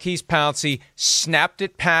when Marquise Pouncey snapped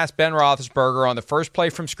it past Ben Roethlisberger on the first play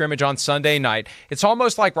from scrimmage on Sunday night. It's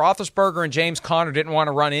almost like Roethlisberger and James Conner didn't want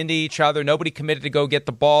to run into each other. Nobody committed to go get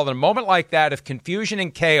the ball. In a moment like that of confusion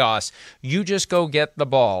and chaos, you just go get the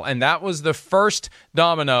ball. And that was the first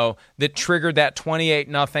domino that triggered that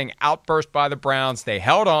 28-0 outburst by the Browns. They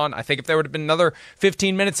held on. I think if there would have been another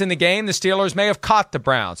 15 minutes in the game, the Steelers may have caught the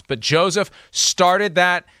Browns. But Joseph started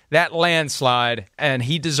that landslide, and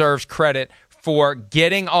he deserves credit for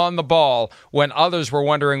getting on the ball when others were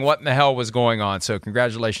wondering what in the hell was going on. So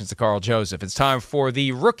congratulations to Karl Joseph. It's time for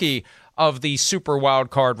the rookie of the Super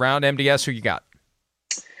Wild Card round. MDS, who you got?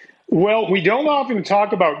 Well, we don't often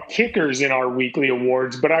talk about kickers in our weekly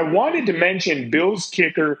awards, but I wanted to mention Bills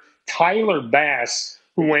kicker Tyler Bass,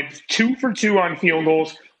 who went 2 for 2 on field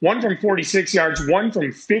goals, one from 46 yards, one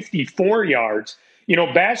from 54 yards. You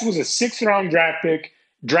know, Bass was a 6th-round draft pick.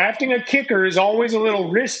 Drafting a kicker is always a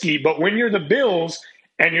little risky, but when you're the Bills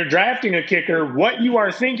and you're drafting a kicker, what you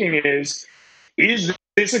are thinking is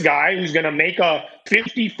this a guy who's going to make a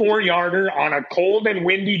 54-yarder on a cold and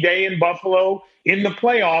windy day in Buffalo in the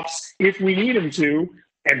playoffs if we need him to?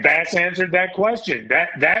 And Bass answered that question.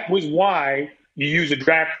 That was why you use a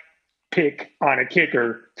draft pick on a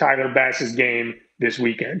kicker, Tyler Bass's game this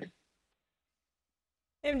weekend.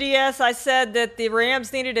 MDS, I said that the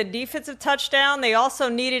Rams needed a defensive touchdown. They also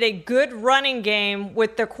needed a good running game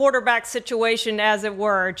with their quarterback situation, as it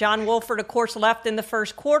were. John Wolford, of course, left in the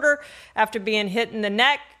first quarter after being hit in the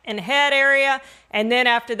neck and head area. And then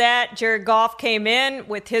after that, Jared Goff came in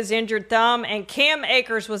with his injured thumb, and Cam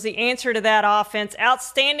Akers was the answer to that offense.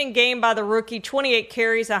 Outstanding game by the rookie, 28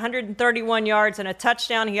 carries, 131 yards, and a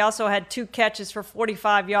touchdown. He also had 2 catches for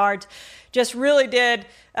 45 yards. Just really did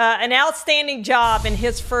an outstanding job in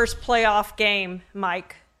his first playoff game,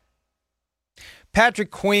 Mike.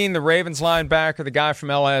 Patrick Queen, the Ravens linebacker, the guy from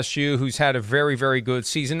LSU who's had a very, very good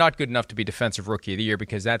season. Not good enough to be Defensive Rookie of the Year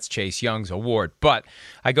because that's Chase Young's award. But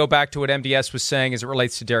I go back to what MDS was saying as it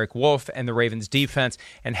relates to Derek Wolfe and the Ravens defense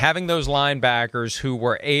and having those linebackers who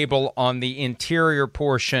were able on the interior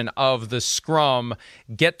portion of the scrum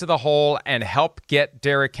get to the hole and help get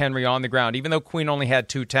Derrick Henry on the ground, even though Queen only had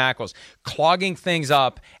 2 tackles, clogging things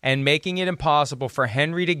up and making it impossible for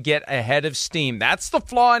Henry to get ahead of steam. That's the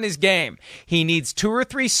flaw in his game. He needs 2 or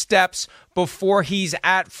 3 steps before he's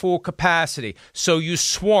at full capacity. So you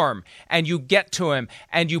swarm and you get to him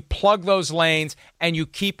and you plug those lanes and you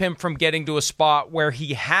keep him from getting to a spot where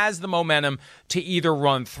he has the momentum to either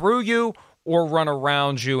run through you or run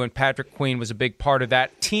around you. And Patrick Queen was a big part of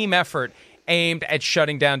that team effort aimed at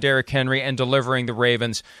shutting down Derrick Henry and delivering the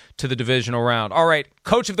Ravens to the divisional round. All right,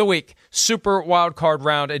 Coach of the Week, Super Wildcard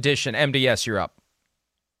Round edition. MDS, you're up.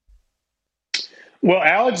 Well,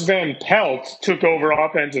 Alex Van Pelt took over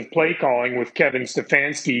offensive play calling with Kevin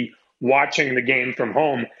Stefanski watching the game from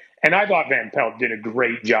home, and I thought Van Pelt did a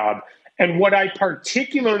great job. And what I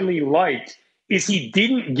particularly liked is he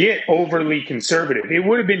didn't get overly conservative. It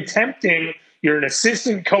would have been tempting. You're an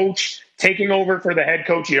assistant coach taking over for the head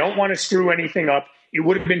coach. You don't want to screw anything up. It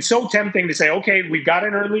would have been so tempting to say, okay, we've got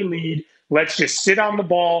an early lead. Let's just sit on the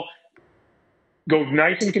ball, go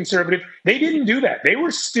nice and conservative. They didn't do that. They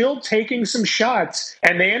were still taking some shots,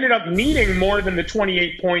 and they ended up needing more than the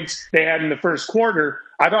 28 points they had in the first quarter.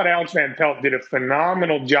 I thought Alex Van Pelt did a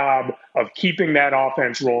phenomenal job of keeping that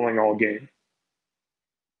offense rolling all game.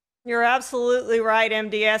 You're absolutely right,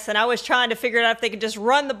 MDS. And I was trying to figure out if they could just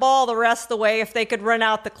run the ball the rest of the way, if they could run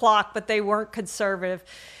out the clock, but they weren't conservative.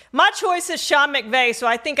 My choice is Sean McVay, so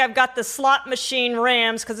I think I've got the slot machine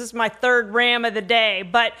Rams because this is my 3rd Ram of the day.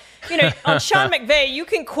 But, you know, on Sean McVay, you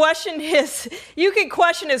can question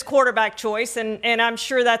his quarterback choice, and I'm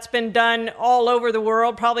sure that's been done all over the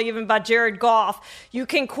world, probably even by Jared Goff. You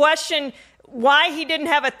can question why he didn't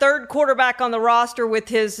have a 3rd quarterback on the roster with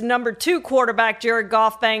his number 2 quarterback, Jared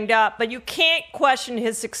Goff, banged up. But you can't question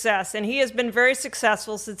his success, and he has been very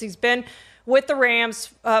successful since he's been with the Rams,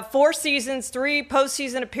 4 seasons, 3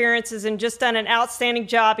 postseason appearances, and just done an outstanding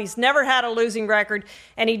job. He's never had a losing record,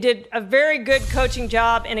 and he did a very good coaching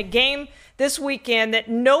job in a game this weekend that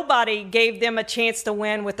nobody gave them a chance to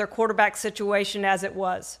win with their quarterback situation as it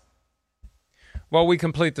was. Well, we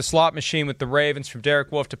complete the slot machine with the Ravens, from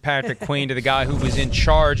Derek Wolfe to Patrick Queen to the guy who was in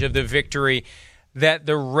charge of the victory that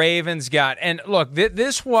the Ravens got. And look,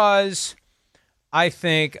 this was, I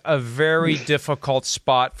think, a very difficult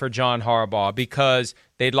spot for John Harbaugh because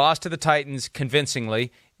they'd lost to the Titans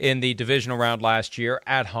convincingly in the divisional round last year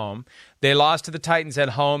at home. They lost to the Titans at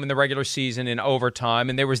home in the regular season in overtime,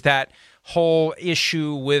 and there was that whole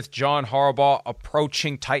issue with John Harbaugh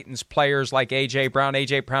approaching Titans players like A.J. Brown.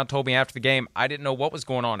 A.J. Brown told me after the game, I didn't know what was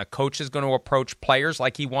going on. A coach is going to approach players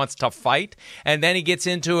like he wants to fight, and then he gets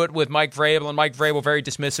into it with Mike Vrabel, and Mike Vrabel very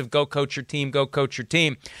dismissive, go coach your team, go coach your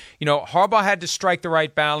team. You know, Harbaugh had to strike the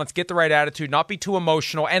right balance, get the right attitude, not be too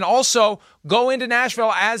emotional, and also go into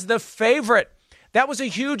Nashville as the favorite. That was a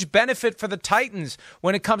huge benefit for the Titans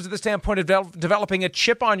when it comes to the standpoint of developing a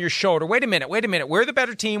chip on your shoulder. Wait a minute. We're the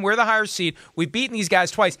better team. We're the higher seed. We've beaten these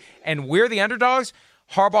guys twice, and we're the underdogs.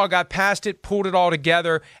 Harbaugh got past it, pulled it all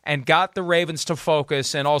together, and got the Ravens to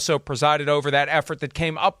focus, and also presided over that effort that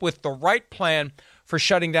came up with the right plan for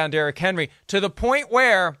shutting down Derrick Henry, to the point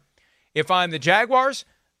where if I'm the Jaguars,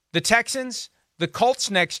 the Texans, the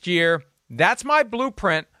Colts next year, that's my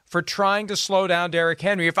blueprint for trying to slow down Derrick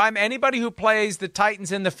Henry. If I'm anybody who plays the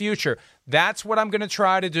Titans in the future, that's what I'm going to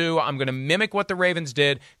try to do. I'm going to mimic what the Ravens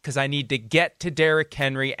did because I need to get to Derrick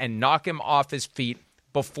Henry and knock him off his feet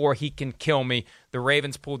before he can kill me. The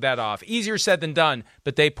Ravens pulled that off. Easier said than done,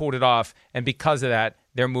 but they pulled it off, and because of that,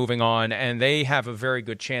 they're moving on, and they have a very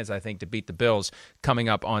good chance, I think, to beat the Bills coming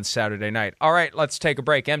up on Saturday night. All right, let's take a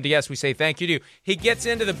break. MDS, we say thank you to you. He gets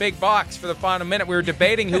into the big box for the final minute. We were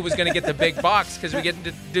debating who was going to get the big box because we get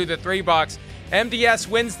to do the 3 box. MDS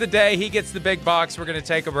wins the day. He gets the big box. We're going to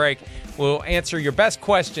take a break. We'll answer your best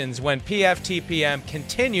questions when PFTPM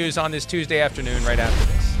continues on this Tuesday afternoon right after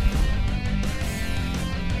this.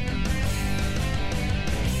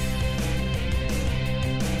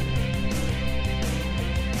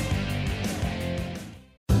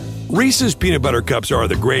 Reese's Peanut Butter Cups are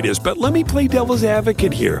the greatest, but let me play devil's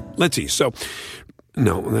advocate here. Let's see. So,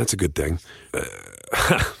 no, that's a good thing.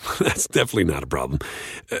 That's definitely not a problem.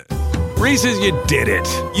 Reese's, you did it.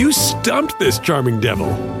 You stumped this charming devil.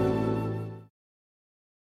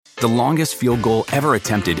 The longest field goal ever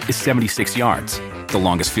attempted is 76 yards. The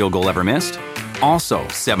longest field goal ever missed? Also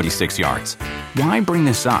 76 yards. Why bring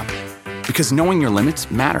this up? Because knowing your limits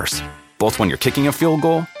matters, both when you're kicking a field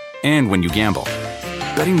goal and when you gamble.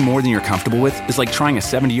 Betting more than you're comfortable with is like trying a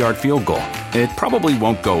 70-yard field goal. It probably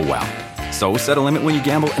won't go well. So set a limit when you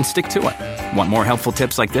gamble and stick to it. Want more helpful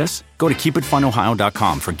tips like this? Go to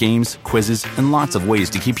keepitfunohio.com for games, quizzes, and lots of ways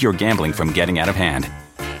to keep your gambling from getting out of hand.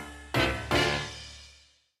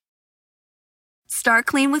 Start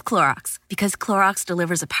clean with Clorox, because Clorox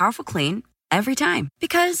delivers a powerful clean every time.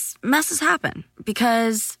 Because messes happen.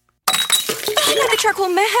 Because I got the charcoal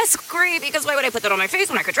mask. Great, because why would I put that on my face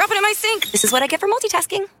when I could drop it in my sink? This is what I get for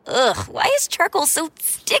multitasking. Ugh, why is charcoal so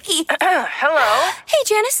sticky? Hello? Hey,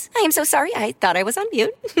 Janice. I am so sorry. I thought I was on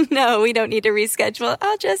mute. No, we don't need to reschedule.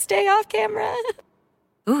 I'll just stay off camera.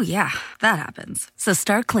 Ooh, yeah, that happens. So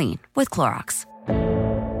start clean with Clorox.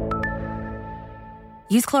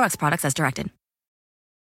 Use Clorox products as directed.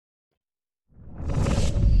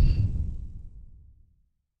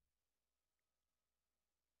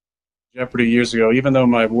 Jeopardy years ago, even though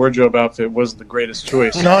my wardrobe outfit wasn't the greatest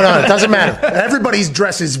choice. No, it doesn't matter. Everybody's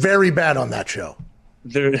dress is very bad on that show.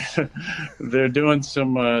 They're doing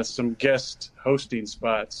some guest hosting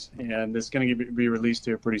spots, and it's going to be released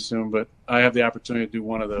here pretty soon. But I have the opportunity to do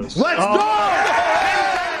one of those. Let's go!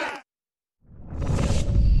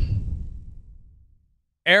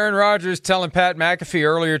 Aaron Rodgers telling Pat McAfee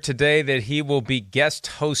earlier today that he will be guest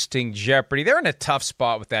hosting Jeopardy. They're in a tough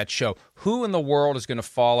spot with that show. Who in the world is going to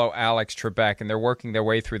follow Alex Trebek? And they're working their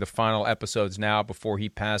way through the final episodes now before he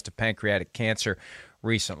passed to pancreatic cancer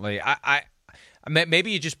recently.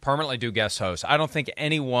 Maybe you just permanently do guest host. I don't think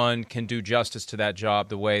anyone can do justice to that job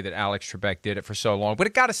the way that Alex Trebek did it for so long. But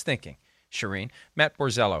it got us thinking, Shireen. Matt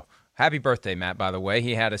Borzello. Happy birthday, Matt, by the way.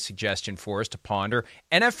 He had a suggestion for us to ponder.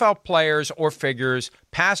 NFL players or figures,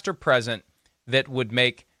 past or present, that would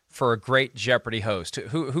make for a great Jeopardy host.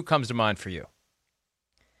 Who comes to mind for you?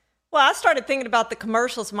 Well, I started thinking about the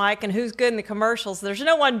commercials, Mike, and who's good in the commercials. There's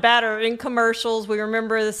no one better in commercials. We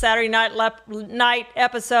remember the Saturday night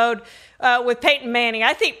episode with Peyton Manning.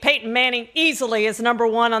 I think Peyton Manning easily is number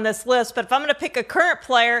one on this list. But if I'm going to pick a current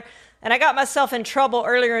player, and I got myself in trouble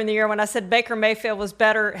earlier in the year when I said Baker Mayfield was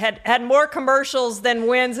better, had more commercials than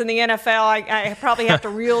wins in the NFL. I probably have to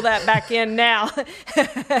reel that back in now.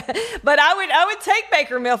 But I would take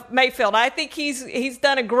Baker Mayfield. I think he's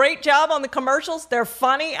done a great job on the commercials. They're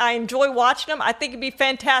funny. I enjoy watching them. I think it'd be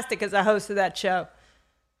fantastic as a host of that show.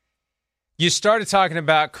 You started talking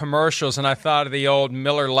about commercials, and I thought of the old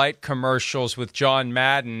Miller Lite commercials with John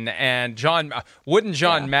Madden. And wouldn't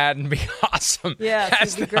John Madden be awesome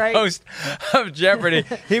as the host of Jeopardy?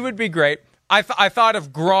 He would be great. I thought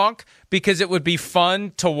of Gronk because it would be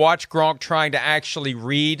fun to watch Gronk trying to actually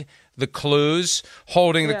read the clues,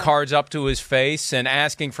 holding the cards up to his face and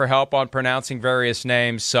asking for help on pronouncing various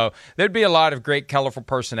names. So there'd be a lot of great, colorful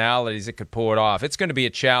personalities that could pull it off. It's going to be a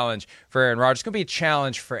challenge for Aaron Rodgers. It's going to be a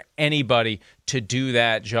challenge for anybody to do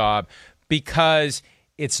that job because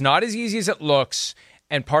it's not as easy as it looks.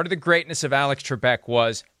 And part of the greatness of Alex Trebek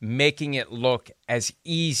was making it look as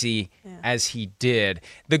easy as he did.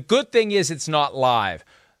 The good thing is it's not live.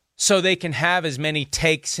 So they can have as many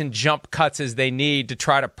takes and jump cuts as they need to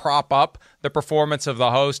try to prop up the performance of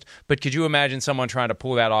the host. But could you imagine someone trying to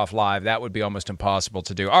pull that off live? That would be almost impossible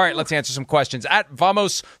to do. All right, let's answer some questions. At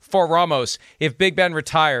Vamos for Ramos, if Big Ben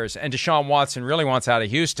retires and Deshaun Watson really wants out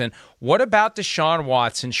of Houston, what about Deshaun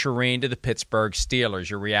Watson, Shireen, to the Pittsburgh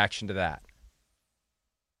Steelers? Your reaction to that?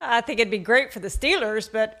 I think it'd be great for the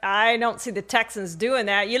Steelers, but I don't see the Texans doing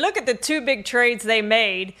that. You look at the two big trades they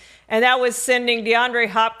made, and that was sending DeAndre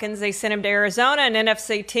Hopkins. They sent him to Arizona, an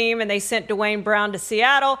NFC team, and they sent Dwayne Brown to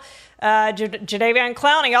Seattle. Jadeveon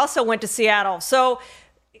Clowney also went to Seattle. So,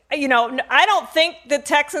 I don't think the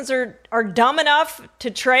Texans are dumb enough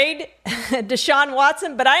to trade Deshaun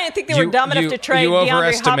Watson, but I didn't think they were dumb enough to trade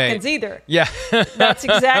DeAndre Hopkins either. Yeah. That's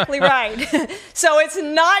exactly right. So it's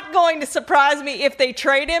not going to surprise me if they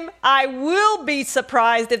trade him. I will be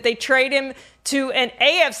surprised if they trade him to an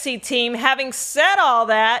AFC team. Having said all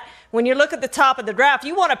that, when you look at the top of the draft,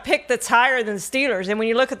 you want to pick that's higher than the Steelers. And when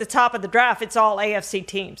you look at the top of the draft, it's all AFC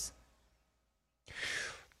teams.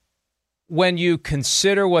 When you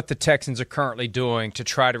consider what the Texans are currently doing to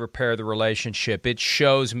try to repair the relationship, it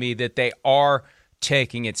shows me that they are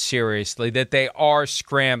taking it seriously, that they are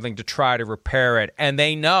scrambling to try to repair it, and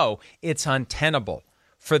they know it's untenable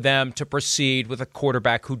for them to proceed with a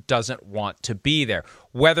quarterback who doesn't want to be there.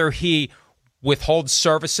 Whether he withholds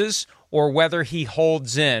services or whether he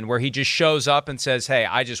holds in, where he just shows up and says, hey,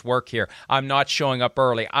 I just work here. I'm not showing up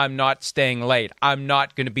early. I'm not staying late. I'm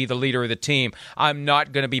not going to be the leader of the team. I'm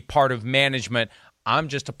not going to be part of management. I'm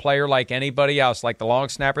just a player like anybody else, like the long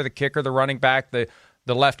snapper, the kicker, the running back, the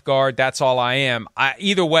left guard. That's all I am.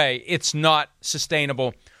 Either way, it's not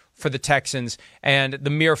sustainable for the Texans. And the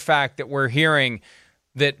mere fact that we're hearing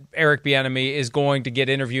that Eric Bieniemy is going to get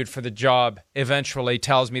interviewed for the job eventually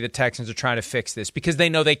tells me the Texans are trying to fix this because they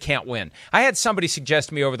know they can't win. I had somebody suggest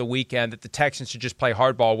to me over the weekend that the Texans should just play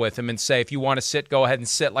hardball with him and say, if you want to sit, go ahead and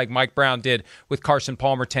sit like Mike Brown did with Carson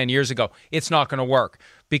Palmer 10 years ago. It's not going to work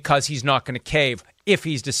because he's not going to cave if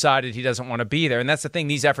he's decided he doesn't want to be there. And that's the thing.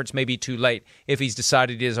 These efforts may be too late if he's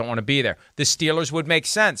decided he doesn't want to be there. The Steelers would make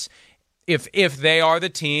sense if they are the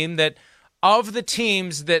team that, of the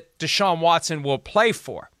teams that Deshaun Watson will play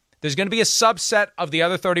for, there's going to be a subset of the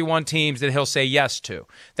other 31 teams that he'll say yes to.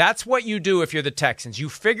 That's what you do if you're the Texans. You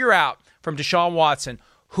figure out from Deshaun Watson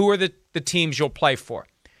who are the teams you'll play for.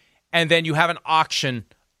 And then you have an auction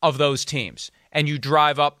of those teams. And you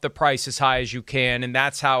drive up the price as high as you can. And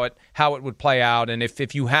that's how it would play out. And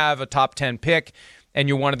if you have a top 10 pick and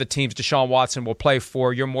you're one of the teams Deshaun Watson will play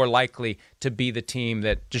for, you're more likely to be the team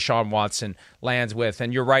that Deshaun Watson lands with.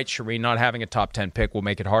 And you're right, Shireen, not having a top 10 pick will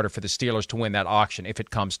make it harder for the Steelers to win that auction if it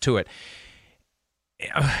comes to it.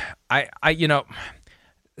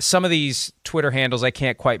 Some of these Twitter handles I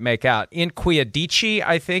can't quite make out. Inquiadici,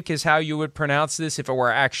 I think, is how you would pronounce this if it were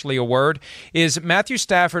actually a word. Is Matthew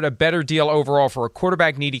Stafford a better deal overall for a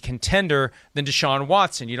quarterback-needy contender than Deshaun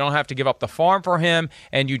Watson? You don't have to give up the farm for him,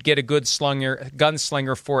 and you'd get a good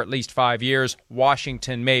gunslinger for at least 5 years.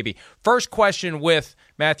 Washington, maybe. First question with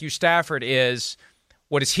Matthew Stafford is,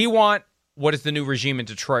 what does he want? What does the new regime in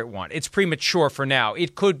Detroit want? It's premature for now.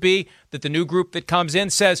 It could be that the new group that comes in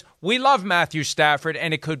says, we love Matthew Stafford,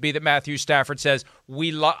 and it could be that Matthew Stafford says,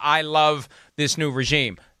 I love this new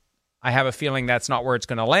regime. I have a feeling that's not where it's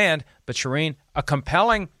going to land. But Shireen, a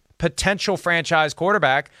compelling potential franchise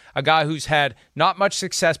quarterback, a guy who's had not much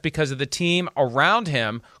success because of the team around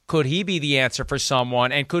him, could he be the answer for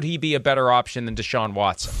someone, and could he be a better option than Deshaun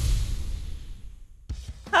Watson?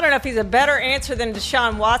 I don't know if he's a better answer than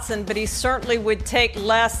Deshaun Watson, but he certainly would take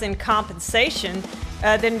less in compensation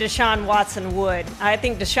than Deshaun Watson would. I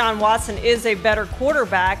think Deshaun Watson is a better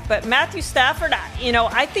quarterback, but Matthew Stafford,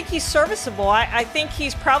 I think he's serviceable. I think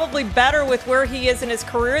he's probably better with where he is in his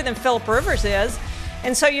career than Phillip Rivers is.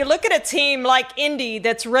 And so you look at a team like Indy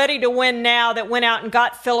that's ready to win now, that went out and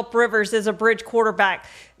got Phillip Rivers as a bridge quarterback.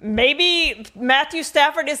 Maybe Matthew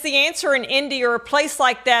Stafford is the answer in Indy or a place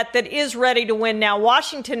like that is ready to win now.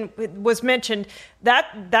 Washington was mentioned.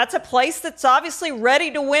 that's a place that's obviously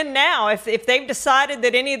ready to win now. If they've decided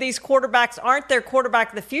that any of these quarterbacks aren't their quarterback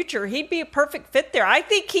of the future, he'd be a perfect fit there. I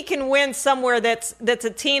think he can win somewhere that's a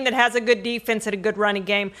team that has a good defense and a good running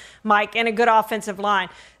game, Mike, and a good offensive line.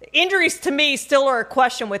 Injuries to me still are a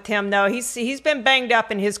question with him, though. He's been banged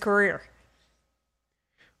up in his career.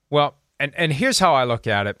 Well, and here's how I look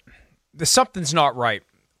at it. Something's not right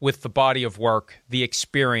with the body of work, the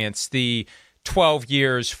experience, the 12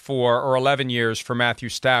 years or 11 years for Matthew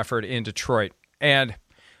Stafford in Detroit. And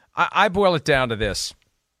I boil it down to this.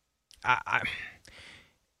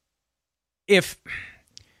 If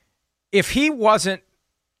he wasn't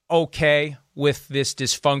okay with this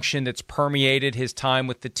dysfunction that's permeated his time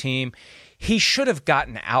with the team, he should have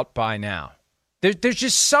gotten out by now. There's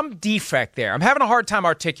just some defect there. I'm having a hard time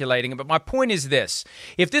articulating it, but my point is this.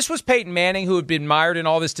 If this was Peyton Manning who had been mired in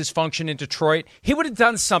all this dysfunction in Detroit, he would have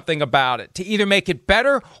done something about it to either make it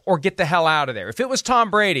better or get the hell out of there. If it was Tom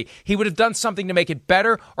Brady, he would have done something to make it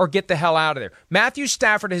better or get the hell out of there. Matthew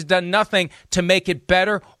Stafford has done nothing to make it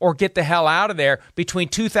better or get the hell out of there between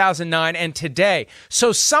 2009 and today.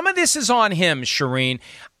 So some of this is on him, Shireen.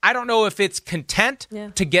 I don't know if it's content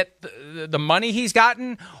to get the money he's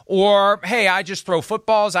gotten or, hey, I just throw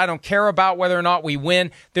footballs. I don't care about whether or not we win.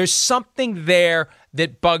 There's something there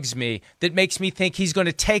that bugs me, that makes me think he's going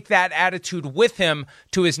to take that attitude with him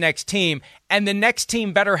to his next team. And the next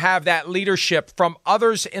team better have that leadership from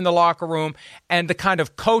others in the locker room and the kind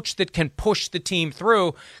of coach that can push the team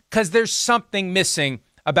through, because there's something missing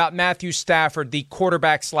about Matthew Stafford, the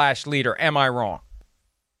quarterback/leader. Am I wrong?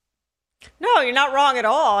 No, you're not wrong at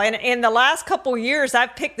all. And in the last couple of years,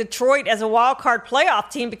 I've picked Detroit as a wild card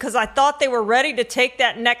playoff team because I thought they were ready to take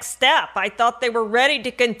that next step. I thought they were ready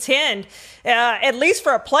to contend, at least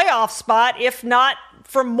for a playoff spot, if not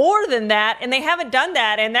for more than that, and they haven't done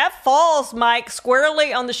that. And that falls, Mike,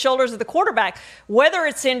 squarely on the shoulders of the quarterback. Whether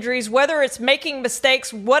it's injuries, whether it's making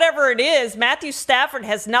mistakes, whatever it is, Matthew Stafford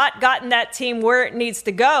has not gotten that team where it needs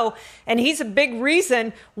to go, and he's a big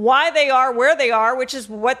reason why they are where they are, which is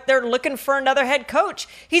what they're looking for another head coach.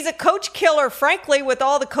 He's a coach killer, frankly, with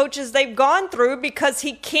all the coaches they've gone through because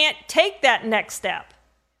he can't take that next step.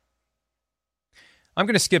 I'm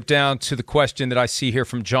going to skip down to the question that I see here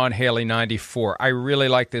from John Haley 94. I really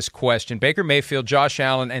like this question. Baker Mayfield, Josh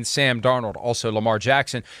Allen, and Sam Darnold, also Lamar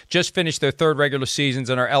Jackson, just finished their third regular seasons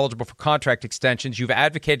and are eligible for contract extensions. You've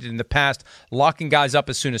advocated in the past locking guys up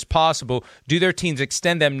as soon as possible. Do their teams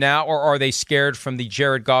extend them now, or are they scared from the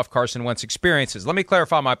Jared Goff, Carson Wentz experiences? Let me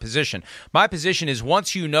clarify my position. My position is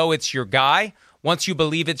once you know it's your guy, once you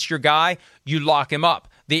believe it's your guy, you lock him up.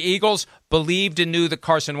 The Eagles believed and knew that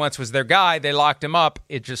Carson Wentz was their guy. They locked him up.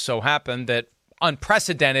 It just so happened that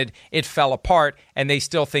unprecedented, it fell apart, and they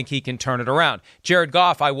still think he can turn it around. Jared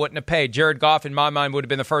Goff, I wouldn't have paid. Jared Goff, in my mind, would have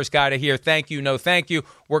been the first guy to hear, thank you, no thank you.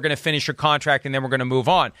 We're going to finish your contract, and then we're going to move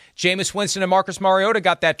on. Jameis Winston and Marcus Mariota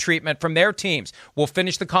got that treatment from their teams. We'll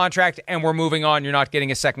finish the contract, and we're moving on. You're not getting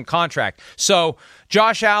a second contract. So,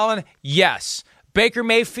 Josh Allen, yes. Baker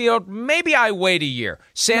Mayfield, maybe I wait a year.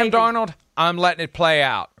 Sam Darnold, I'm letting it play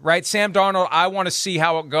out, right? Sam Darnold, I want to see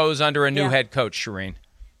how it goes under a new head coach, Shireen.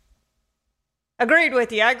 Agreed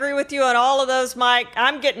with you. I agree with you on all of those, Mike.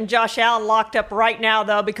 I'm getting Josh Allen locked up right now,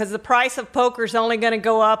 though, because the price of poker is only going to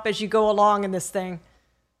go up as you go along in this thing.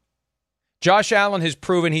 Josh Allen has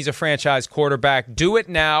proven he's a franchise quarterback. Do it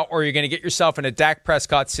now, or you're going to get yourself in a Dak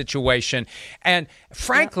Prescott situation. And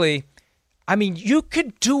frankly, I mean, you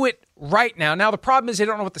could do it right now. Now, the problem is they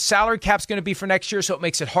don't know what the salary cap's going to be for next year, so it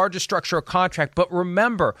makes it hard to structure a contract. But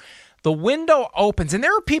remember, the window opens, and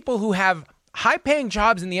there are people who have high-paying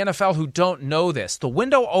jobs in the NFL who don't know this. The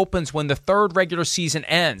window opens when the third regular season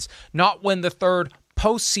ends, not when the third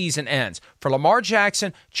postseason ends. For Lamar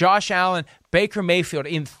Jackson, Josh Allen, Baker Mayfield,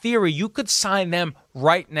 in theory, you could sign them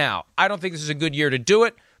right now. I don't think this is a good year to do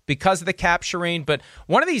it because of the cap, Shireen, but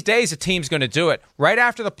one of these days a team's going to do it. Right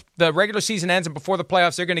after the regular season ends and before the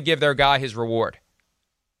playoffs, they're going to give their guy his reward.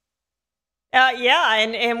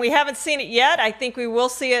 And we haven't seen it yet. I think we will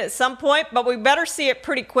see it at some point, but we better see it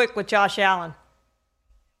pretty quick with Josh Allen.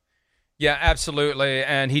 Yeah, absolutely,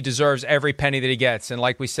 and he deserves every penny that he gets. And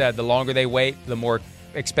like we said, the longer they wait, the more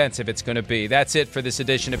expensive it's going to be. That's it for this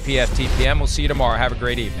edition of PFTPM. We'll see you tomorrow. Have a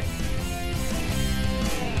great evening.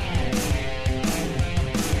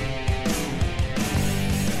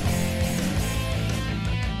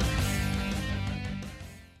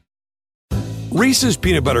 Reese's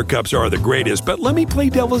Peanut Butter Cups are the greatest, but let me play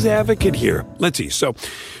devil's advocate here. Let's see. So,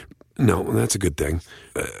 no, that's a good thing.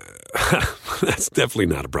 That's definitely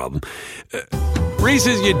not a problem.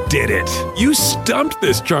 Reese's, you did it. You stumped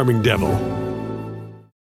this charming devil.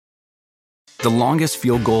 The longest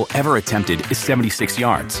field goal ever attempted is 76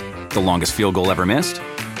 yards. The longest field goal ever missed?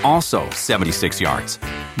 Also 76 yards.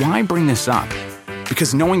 Why bring this up?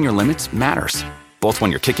 Because knowing your limits matters, both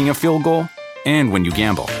when you're kicking a field goal and when you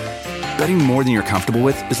gamble. Betting more than you're comfortable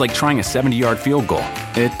with is like trying a 70-yard field goal.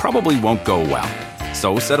 It probably won't go well.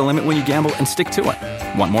 So set a limit when you gamble and stick to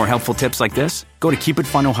it. Want more helpful tips like this? Go to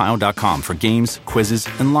keepitfunohio.com for games, quizzes,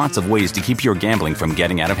 and lots of ways to keep your gambling from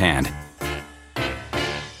getting out of hand.